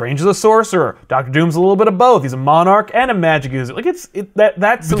 Strange is a sorcerer. Doctor Doom's a little bit of both. He's a monarch and a magic user. Like, that's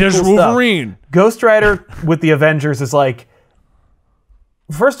some There's cool Wolverine. stuff. Ghost Rider with the Avengers is like,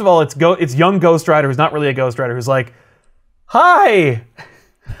 first of all, it's young Ghost Rider who's not really a Ghost Rider who's like, hi,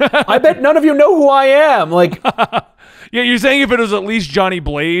 I bet none of you know who I am. Like, yeah, you're saying if it was at least Johnny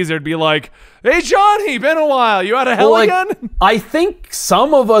Blaze, there'd be like, hey, Johnny, been a while. You out of hell again? I think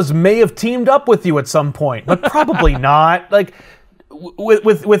some of us may have teamed up with you at some point, but probably not. Like,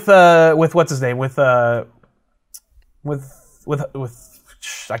 with what's his name? With I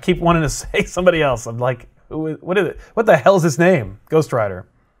keep wanting to say somebody else. I'm like, what is it? What the hell's his name? Ghost Rider.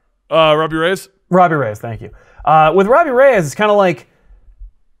 Robbie Reyes? Robbie Reyes, thank you. With Robbie Reyes, it's kind of like,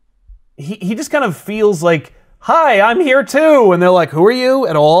 he just kind of feels like, hi, I'm here too. And they're like, who are you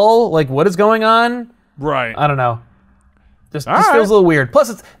at all? Like, what is going on? Right. I don't know. Just feels a little weird. Plus,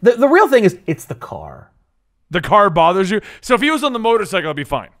 it's the real thing is, it's the car. The car bothers you? So if he was on the motorcycle, it'd be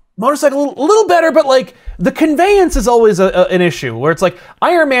fine. Motorcycle, a little better, but, like, the conveyance is always an issue, where it's like,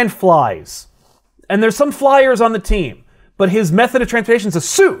 Iron Man flies, and there's some flyers on the team, but his method of transportation is a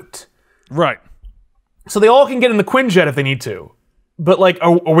suit. Right. So they all can get in the Quinjet if they need to. But, like,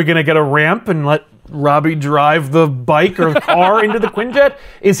 are we going to get a ramp and let Robbie drive the bike or the car into the Quinjet?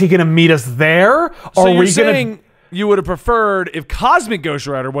 Is he going to meet us there? So you're saying you would have preferred if Cosmic Ghost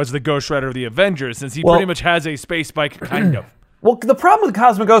Rider was the Ghost Rider of the Avengers, since he pretty much has a space bike, kind of. Well, the problem with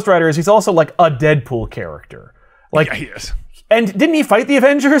Cosmic Ghost Rider is he's also, like, a Deadpool character. Like, yeah, he is. And didn't he fight the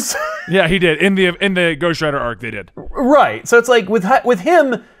Avengers? Yeah, he did. In the Ghost Rider arc, they did. Right. So it's like, with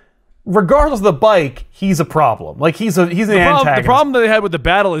him, regardless of the bike, he's a problem. Like, he's an antagonist. The problem that they had with the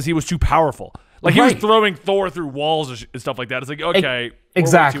battle is he was too powerful. Like, he was throwing Thor through walls and stuff like that. It's like, okay.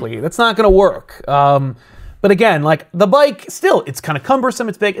 Exactly. That's not going to work. But again, like, the bike, still, it's kind of cumbersome.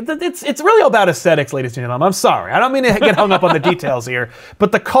 It's big. It's really about aesthetics, ladies and gentlemen. I'm sorry. I don't mean to get hung up on the details here.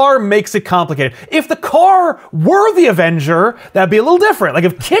 But the car makes it complicated. If the car were the Avenger, that'd be a little different. Like,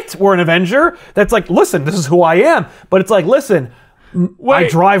 if Kit were an Avenger, that's like, listen, this is who I am. But it's like, listen, I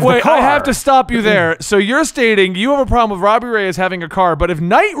drive the car. I have to stop you there. So you're stating you have a problem with Robbie Reyes having a car, but if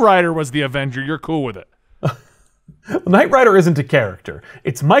Knight Rider was the Avenger, you're cool with it. Knight Rider isn't a character.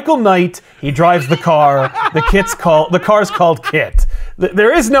 It's Michael Knight. He drives the car. The car's called Kit.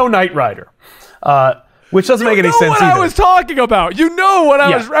 There is no Knight Rider, which doesn't make any sense either. You know what I was talking about. You know what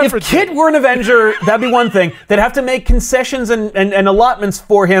I was referencing. If Kit were an Avenger, that'd be one thing. They'd have to make concessions and allotments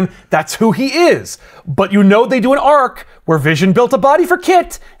for him. That's who he is. But you know they do an arc where Vision built a body for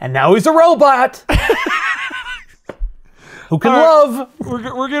Kit, and now he's a robot. Who can love. We're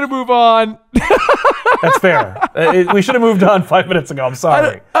going to move on. That's fair. We should have moved on 5 minutes ago. I'm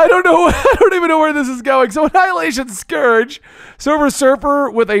sorry. I don't know. I don't even know where this is going. So Annihilation Scourge. Silver Surfer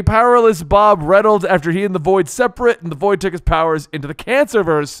with a powerless Bob Reynolds after he and the Void separate, and the Void took his powers into the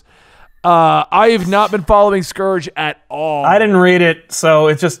Cancerverse. I have not been following Scourge at all. I didn't read it, so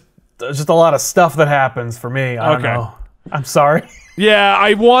it's just a lot of stuff that happens for me. I don't know. I'm sorry. Yeah,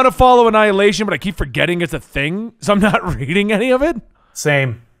 I want to follow Annihilation, but I keep forgetting it's a thing, so I'm not reading any of it.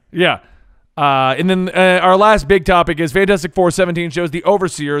 Same. Yeah. And then our last big topic is Fantastic Four 17 shows the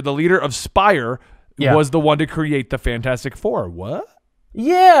Overseer, the leader of Spire, was the one to create the Fantastic Four. What?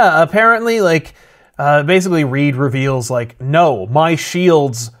 Yeah, apparently, like, basically Reed reveals, like, no, my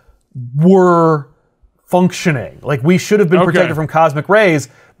shields were functioning. Like, we should have been protected from cosmic rays,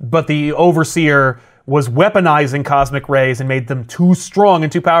 but the Overseer was weaponizing cosmic rays and made them too strong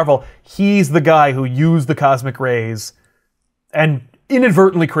and too powerful. He's the guy who used the cosmic rays and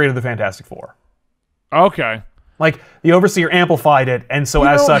inadvertently created the Fantastic Four. Okay. Like, the Overseer amplified it, and so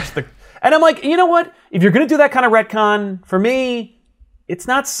as such, and I'm like, you know what? If you're going to do that kind of retcon, for me, it's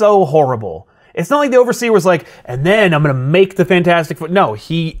not so horrible. It's not like the Overseer was like, and then I'm going to make the Fantastic Four. No,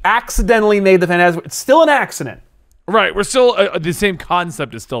 he accidentally made the Fantastic Four. It's still an accident. Right. We're still, the same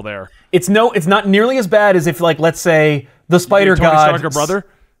concept is still there. It's not nearly as bad as if, like, let's say, the Spider Tony God... Stark a brother?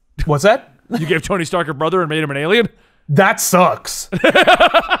 What's that? You gave Tony Stark a brother and made him an alien? That sucks.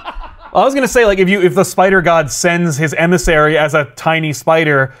 I was gonna say, like, if the Spider God sends his emissary as a tiny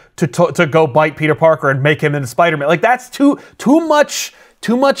spider to go bite Peter Parker and make him into Spider-Man, like, that's too much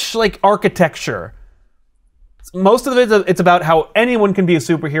like architecture. Most of it, it's about how anyone can be a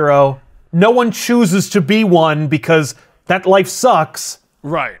superhero. No one chooses to be one because that life sucks.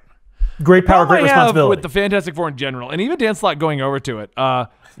 Right. Great power, great I have responsibility. with the Fantastic Four in general, and even Dan Slott going over to it,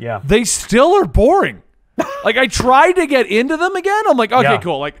 Yeah. they still are boring. Like, I tried to get into them again. I'm like, okay, Yeah.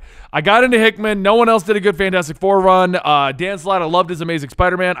 cool. Like, I got into Hickman. No one else did a good Fantastic Four run. Dan Slott, I loved his Amazing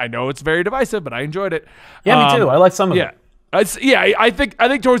Spider-Man. I know it's very divisive, but I enjoyed it. Yeah, me too. I like some of Yeah. it. I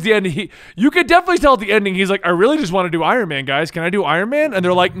think towards the end, you could definitely tell at the ending, he's like, I really just want to do Iron Man, guys. Can I do Iron Man? And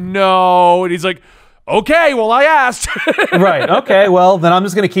they're like, no. And he's like, okay, well, I asked. Right. Okay. Well, then I'm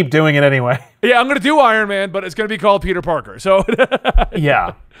just gonna keep doing it anyway. Yeah, I'm going to do Iron Man, but it's going to be called Peter Parker. So,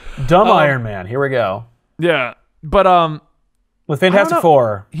 Yeah. Dumb Iron Man. Here we go. yeah. But, With Fantastic know.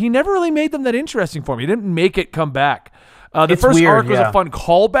 Four. he never really made them that interesting for me. He didn't make it come back. The It's first weird, arc was yeah. a fun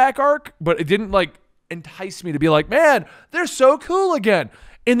callback arc, but it didn't like entice me to be like, man, they're so cool again.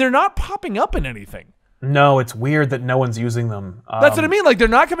 And they're not popping up in anything. No, it's weird that no one's using them. That's what I mean. Like, they're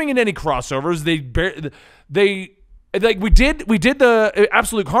not coming into any crossovers. They like we did the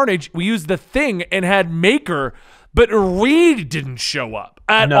Absolute Carnage. We used the Thing and had Maker, but Reed didn't show up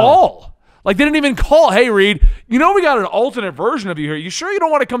at No. all. Like, they didn't even call, hey, Reed, we got an alternate version of you here. You sure you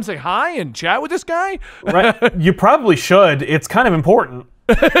don't want to come say hi and chat with this guy? Right? You probably should. It's kind of important.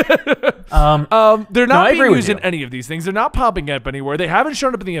 They're not I being agree with used in you. any of these things. They're not popping up anywhere. They haven't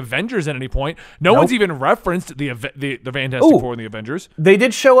shown up in the Avengers at any point. No one's even referenced the Fantastic Four in the Avengers. They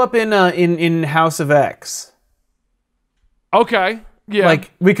did show up in House of X. Okay. Yeah.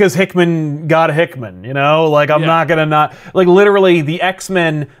 Like, because Hickman got a Hickman, you know? Like, I'm Yeah. not gonna not... Like, literally, the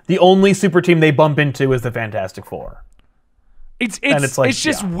X-Men, the only super team they bump into is the Fantastic Four. It's like,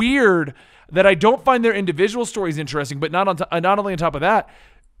 just yeah. weird that I don't find their individual stories interesting, but not only on top of that,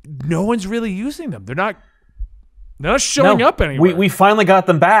 no one's really using them. They're not showing up anywhere. We finally got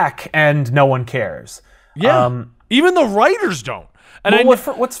them back, and no one cares. Yeah. Even the writers don't. And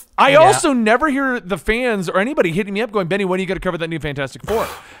Well, I yeah. also never hear the fans or anybody hitting me up going, Benny, when are you going to cover that new Fantastic Four?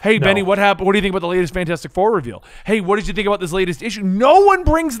 Hey, Benny, what happened? What do you think about the latest Fantastic Four reveal? Hey, what did you think about this latest issue? No one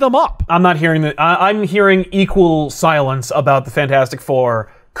brings them up. I'm not hearing that. I'm hearing equal silence about the Fantastic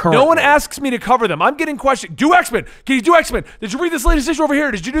Four currently. No one asks me to cover them. I'm getting questioned. Do X-Men. Can you do X-Men? Did you read this latest issue over here?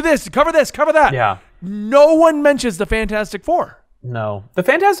 Did you do this? Cover this. Cover that. Yeah. No one mentions the Fantastic Four. No. The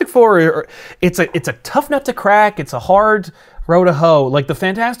Fantastic Four, it's a tough nut to crack. It's a hard row to hoe. Like, the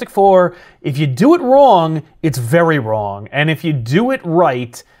Fantastic Four, if you do it wrong, it's very wrong. And if you do it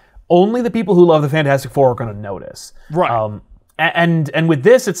right, only the people who love the Fantastic Four are going to notice. Right. And with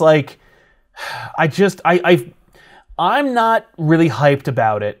this, it's like, I'm not really hyped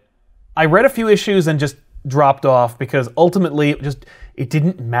about it. I read a few issues and just dropped off because ultimately it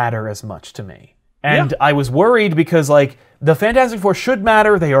didn't matter as much to me. And Yeah. I was worried because, like, the Fantastic Four should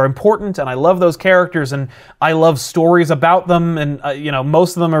matter. They are important, and I love those characters, and I love stories about them. And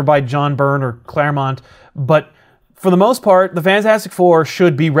most of them are by John Byrne or Claremont. But for the most part, the Fantastic Four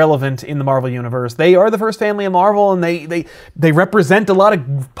should be relevant in the Marvel Universe. They are the first family of Marvel, and they represent a lot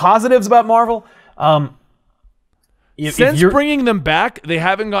of positives about Marvel. Since bringing them back, they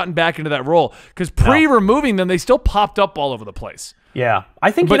haven't gotten back into that role. Because pre-removing them, they still popped up all over the place. Yeah,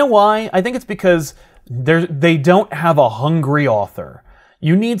 I think you know why? I think it's because they don't have a hungry author.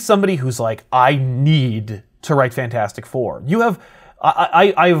 You need somebody who's like, I need to write Fantastic Four. You have,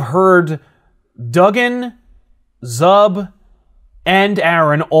 I've heard Duggan, Zub, and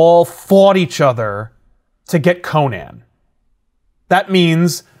Aaron all fought each other to get Conan. That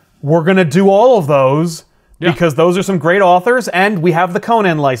means we're gonna do all of those because those are some great authors, and we have the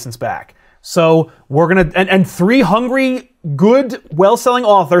Conan license back. So we're gonna and three hungry, good, well-selling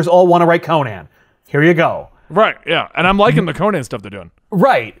authors all want to write Conan. Here you go. Right, yeah. And I'm liking the Conan stuff they're doing.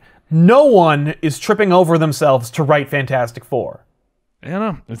 Right. No one is tripping over themselves to write Fantastic Four. I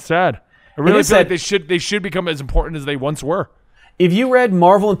know. It's sad. I really is feel like sad. they should become as important as they once were. if you read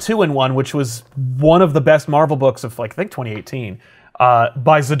Marvel and 2-in-1, which was one of the best Marvel books of, like, I think 2018,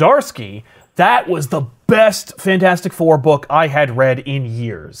 by Zdarsky, that was the best Fantastic Four book I had read in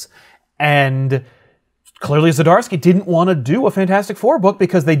years. And clearly Zdarsky didn't want to do a Fantastic Four book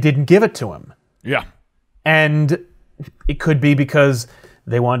because they didn't give it to him. Yeah. And it could be because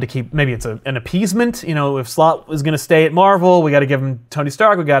they wanted to keep, maybe it's an appeasement. You know, if Slott was going to stay at Marvel, we got to give him Tony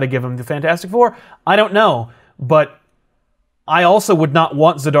Stark, we got to give him the Fantastic Four. I don't know. But I also would not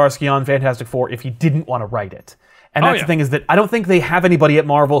want Zdarsky on Fantastic Four if he didn't want to write it. And that's the thing, is that I don't think they have anybody at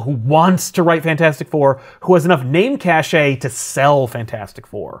Marvel who wants to write Fantastic Four, who has enough name cachet to sell Fantastic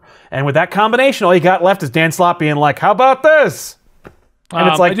Four. And with that combination, all you got left is Dan Slott being like, how about this? And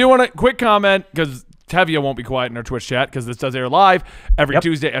it's like, I do want to quick comment, because Tevye won't be quiet in our Twitch chat, because this does air live every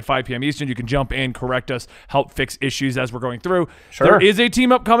Tuesday at 5 p.m. Eastern. You can jump in, correct us, help fix issues as we're going through. Sure. There is a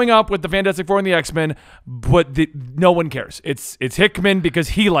team up coming up with the Fantastic Four and the X-Men, but no one cares. It's Hickman because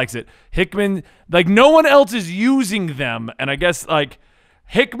he likes it. Hickman, like, no one else is using them, and I guess, like,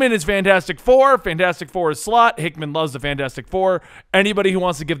 Hickman is Fantastic Four is Slott. Hickman loves the Fantastic Four. Anybody who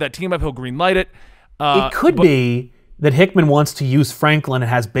wants to give that team up, he'll greenlight it. it could be that Hickman wants to use Franklin and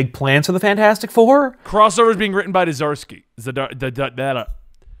has big plans for the Fantastic Four. Crossovers being written by Zdarsky. But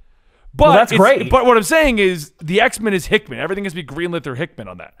Well, that's great. But what I'm saying is the X-Men is Hickman. Everything has to be greenlit through Hickman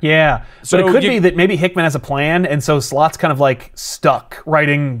on that. Yeah. So but it could be that maybe Hickman has a plan, and so Slott's kind of like stuck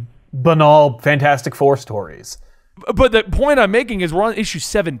writing banal Fantastic Four stories. But the point I'm making is we're on issue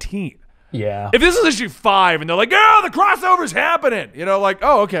 17. Yeah. If this is issue 5 and they're like, oh, the crossover's happening, you know, like,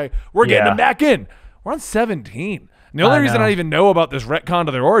 oh, okay, we're getting them back in. We're on 17. And the only reason I even know about this retcon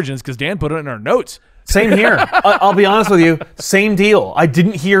to their origins because Dan put it in our notes. Same here. I'll be honest with you. Same deal. I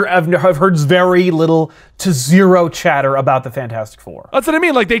didn't hear, I've heard very little to zero chatter about the Fantastic Four. That's what I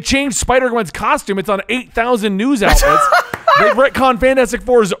mean. Like, they changed Spider-Gwen's costume. It's on 8,000 news outlets. They retcon Fantastic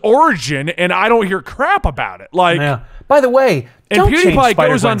Four's origin, and I don't hear crap about it. Like, Yeah. By the way, and don't change PewDiePie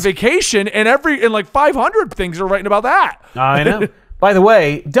goes on Spider-Gwen's. vacation, and like 500 things are writing about that. I know. By the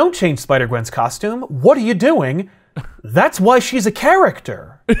way, don't change Spider-Gwen's costume. What are you doing? That's why she's a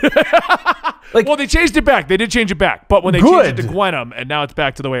character. Well, they changed it back. They did change it back. But when they changed it to Gwenom, and now it's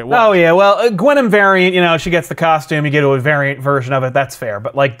back to the way it was. Oh, yeah. Well, a Gwenom variant, you know, she gets the costume, you get a variant version of it. That's fair.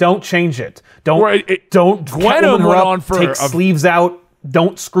 But, like, don't change it. Don't Gwenom Catwoman her went up, on for take sleeves out.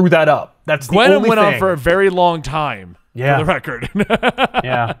 Don't screw that up. That's the Gwenom only went thing. on for a very long time. Yeah. For the record.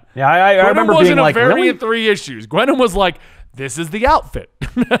 Yeah. Yeah, I remember being like, Gwenom wasn't a really? variant 3 issues. Gwenom was like, this is the outfit.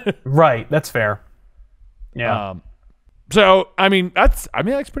 Right. That's fair. Yeah. So, I mean, that's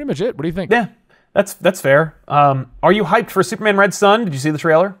pretty much it. What do you think? Yeah. That's fair. Are you hyped for Superman Red Sun? Did you see the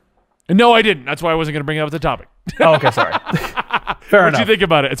trailer? No, I didn't. That's why I wasn't going to bring it up at the topic. Oh, okay, sorry. Fair What did enough. you think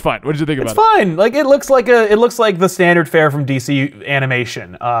about it? It's fine. What did you think about It's fine. Like it looks like the standard fare from DC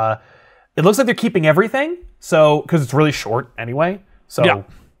animation. It looks like they're keeping everything. So because it's really short anyway. So Yeah.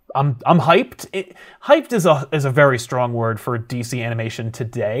 I'm hyped. Hyped is a very strong word for DC animation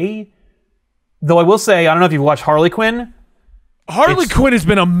today. Though I will say, I don't know if you've watched Harley Quinn. Harley Quinn has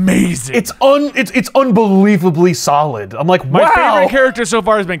been amazing. It's unbelievably solid. I'm like, My wow. favorite character so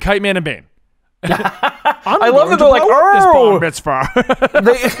far has been Kite Man and Bane. I love that they're like, oh, this bar.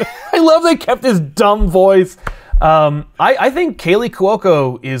 I love they kept his dumb voice. I think Kaylee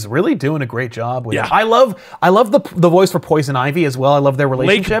Cuoco is really doing a great job with it. I love the voice for Poison Ivy as well. I love their Lake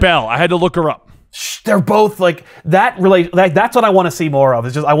relationship. Bell. I had to look her up. They're both like that. That's what I want to see more of.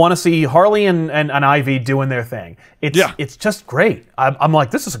 It's just I want to see Harley and Ivy doing their thing. It's just great. I'm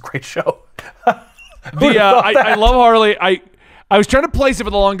like, this is a great show. I love Harley. I was trying to place it for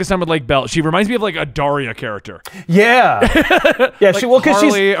the longest time with Lake Bell. She reminds me of like a Daria character. Yeah, yeah. Like, because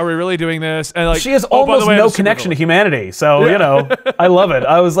Harley, are we really doing this? And like, she has by the almost way, no I'm a connection to supervillain. humanity. So you know, I love it.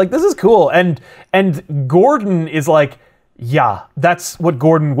 I was like, this is cool. And Gordon is like, yeah, that's what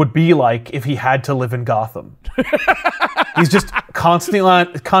Gordon would be like if he had to live in Gotham. He's just constantly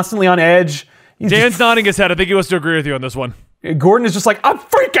on edge. Dan's nodding his head. I think he wants to agree with you on this one. Gordon is just like, I'm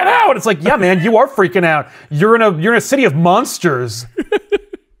freaking out. It's like, yeah, man, you are freaking out. You're in a city of monsters.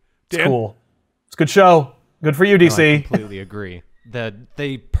 It's cool. It's a good show. Good for you, DC. I completely agree.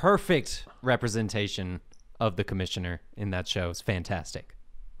 The perfect representation of the commissioner in that show is fantastic.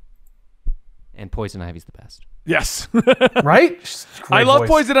 And Poison Ivy's the best. Yes. Right? I love voice.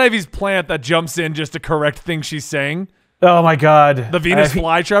 Poison Ivy's plant that jumps in just to correct things she's saying. Oh my God. The Venus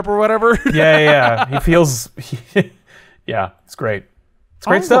flytrap or whatever. Yeah. He feels. Yeah, it's great. It's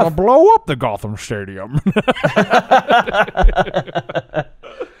great I'm stuff. gonna blow up the Gotham Stadium.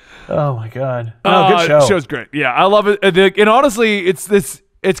 Oh my God. Oh, good show. The show's great. Yeah, I love it. And honestly,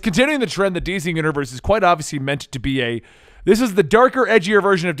 it's continuing the trend. The DC universe is quite obviously meant to be This is the darker, edgier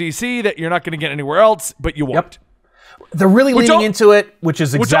version of DC that you're not going to get anywhere else, but you want. They're really leaning into it, which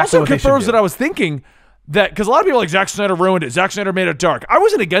is exactly what they should do. Which also confirms that I was thinking that, because a lot of people are like, Zack Snyder ruined it. Zack Snyder made it dark. I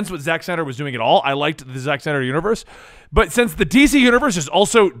wasn't against what Zack Snyder was doing at all. I liked the Zack Snyder universe. But since the DC universe is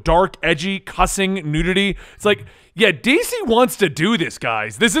also dark, edgy, cussing, nudity, it's like, yeah, DC wants to do this,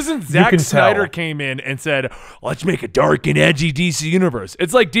 guys. This isn't Zack Snyder came in and said, let's make a dark and edgy DC universe.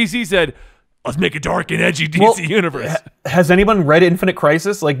 It's like DC said, let's make a dark and edgy DC universe. Has anyone read Infinite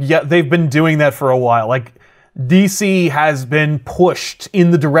Crisis? Like, yeah, they've been doing that for a while. Like, DC has been pushed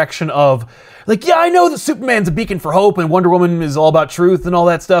in the direction of, like, yeah, I know that Superman's a beacon for hope and Wonder Woman is all about truth and all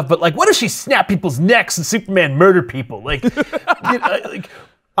that stuff, but, like, what if she snapped people's necks and Superman murdered people? Like,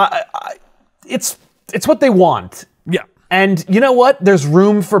 it's what they want. Yeah. And you know what? There's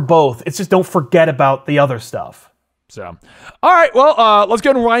room for both. It's just don't forget about the other stuff. So, all right, well, let's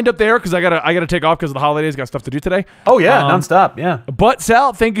go and wind up there because I gotta take off because of the holidays. Got stuff to do today. Oh yeah, nonstop. Yeah. But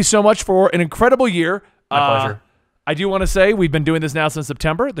Sal, thank you so much for an incredible year. My pleasure. I do want to say we've been doing this now since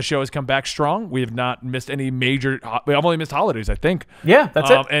September. The show has come back strong. We have not missed any major. I've only missed holidays, I think. Yeah, that's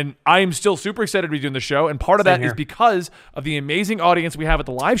it. And I am still super excited to be doing the show. And part of that is because of the amazing audience we have at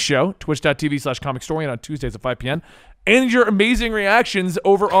the live show, twitch.tv/comicstorian on Tuesdays at 5 p.m. and your amazing reactions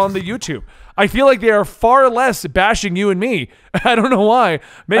over on the YouTube. I feel like they are far less bashing you and me. I don't know why.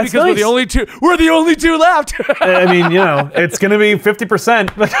 Maybe because we're the only two. We're the only two left. I mean, you know, it's going to be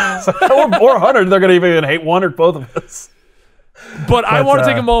 50% or 100. They're going to even hate one or both of us. But I want to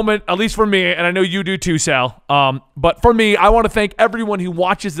take a moment, at least for me, and I know you do too, Sal. But for me, I want to thank everyone who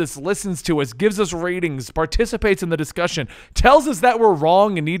watches this, listens to us, gives us ratings, participates in the discussion, tells us that we're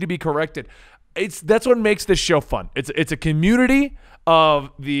wrong and need to be corrected. That's what makes this show fun. It's a community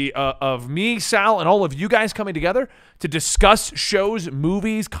of me, Sal, and all of you guys coming together to discuss shows,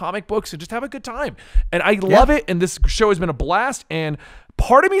 movies, comic books, and just have a good time. And I love it. And this show has been a blast. And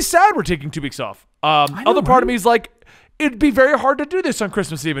part of me is sad we're taking 2 weeks off. Other part of me is like, it'd be very hard to do this on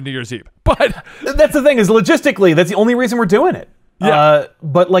Christmas Eve and New Year's Eve. But that's the thing, is logistically, that's the only reason we're doing it. Yeah.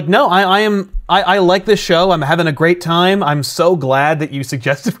 But like, no, I like this show. I'm having a great time. I'm so glad that you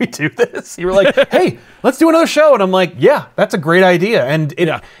suggested we do this. You were like, hey, let's do another show. And I'm like, yeah, that's a great idea. And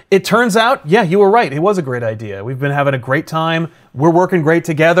it turns out, yeah, you were right. It was a great idea. We've been having a great time. We're working great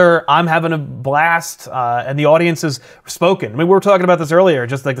together. I'm having a blast. And the audience has spoken. I mean, we were talking about this earlier,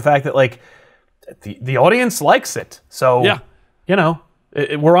 just like the fact that like the audience likes it. So, you know,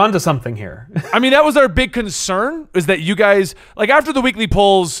 we're on to something here. I mean, that was our big concern, is that you guys, like after the weekly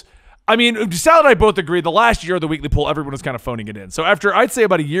polls, I mean, Sal and I both agree the last year of the weekly poll, everyone was kind of phoning it in. So after, I'd say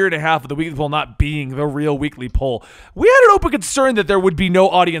about a year and a half of the weekly poll not being the real weekly poll, we had an open concern that there would be no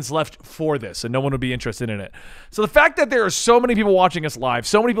audience left for this and no one would be interested in it. So the fact that there are so many people watching us live,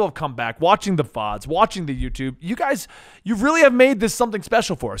 so many people have come back, watching the VODs, watching the YouTube, you guys, you really have made this something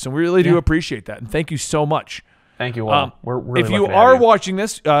special for us, and we really do appreciate that. And thank you so much. Thank you all. We're really if you are watching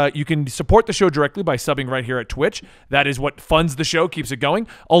this, you can support the show directly by subbing right here at Twitch. That is what funds the show, keeps it going,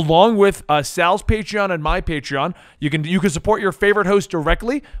 along with Sal's Patreon and my Patreon. You can support your favorite host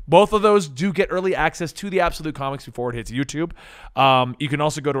directly. Both of those do get early access to the Absolute Comics before it hits YouTube. You can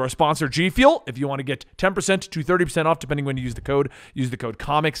also go to our sponsor, G Fuel, if you want to get 10% to 30% off, depending when you use the code. Use the code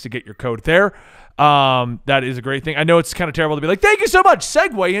COMICS to get your code there. That is a great thing. I know it's kind of terrible to be like, thank you so much,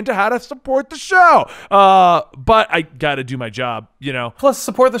 segue into how to support the show. But I got to do my job, you know. Plus,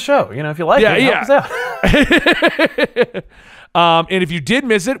 support the show. You know, if you like it, help us out. And if you did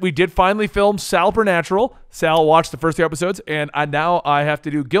miss it, we did finally film Salpernatural. Sal watched the first 3 episodes, and now I have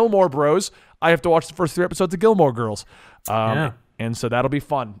to do Gilmore Bros. I have to watch the first 3 episodes of Gilmore Girls. And so that'll be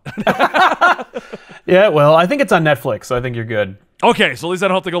fun. Yeah, well, I think it's on Netflix, so I think you're good. Okay, so at least I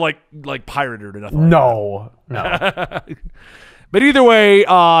don't have to go like pirate it or nothing. No. But either way,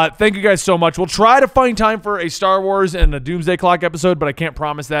 thank you guys so much. We'll try to find time for a Star Wars and a Doomsday Clock episode, but I can't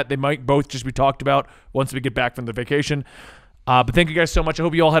promise that. They might both just be talked about once we get back from the vacation. But thank you guys so much. I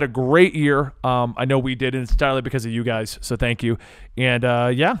hope you all had a great year. I know we did, and it's entirely because of you guys, so thank you. And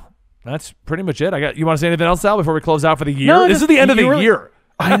yeah, that's pretty much it. You want to say anything else, Sal, before we close out for the year? No, this is the end of the year.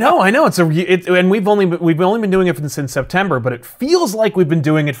 I know. And we've only been doing it since September, but it feels like we've been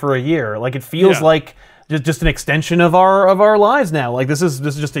doing it for a year. Like it feels like just an extension of our lives now. Like this is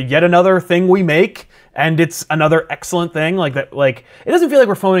just yet another thing we make, and it's another excellent thing. Like that. Like it doesn't feel like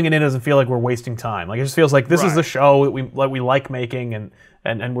we're phoning it in. It doesn't feel like we're wasting time. Like it just feels like this is the show that we like making,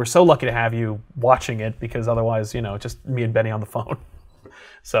 and we're so lucky to have you watching it, because otherwise, you know, just me and Benny on the phone.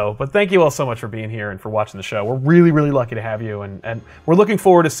 So, but thank you all so much for being here and for watching the show. We're really, really lucky to have you, and we're looking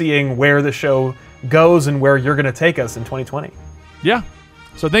forward to seeing where the show goes and where you're going to take us in 2020. Yeah.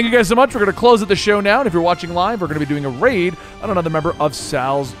 So thank you guys so much. We're going to close at the show now. And if you're watching live, we're going to be doing a raid on another member of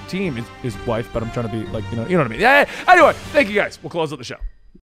Sal's team. His wife, but I'm trying to be like, you know what I mean. Yeah. Anyway, thank you guys. We'll close at the show.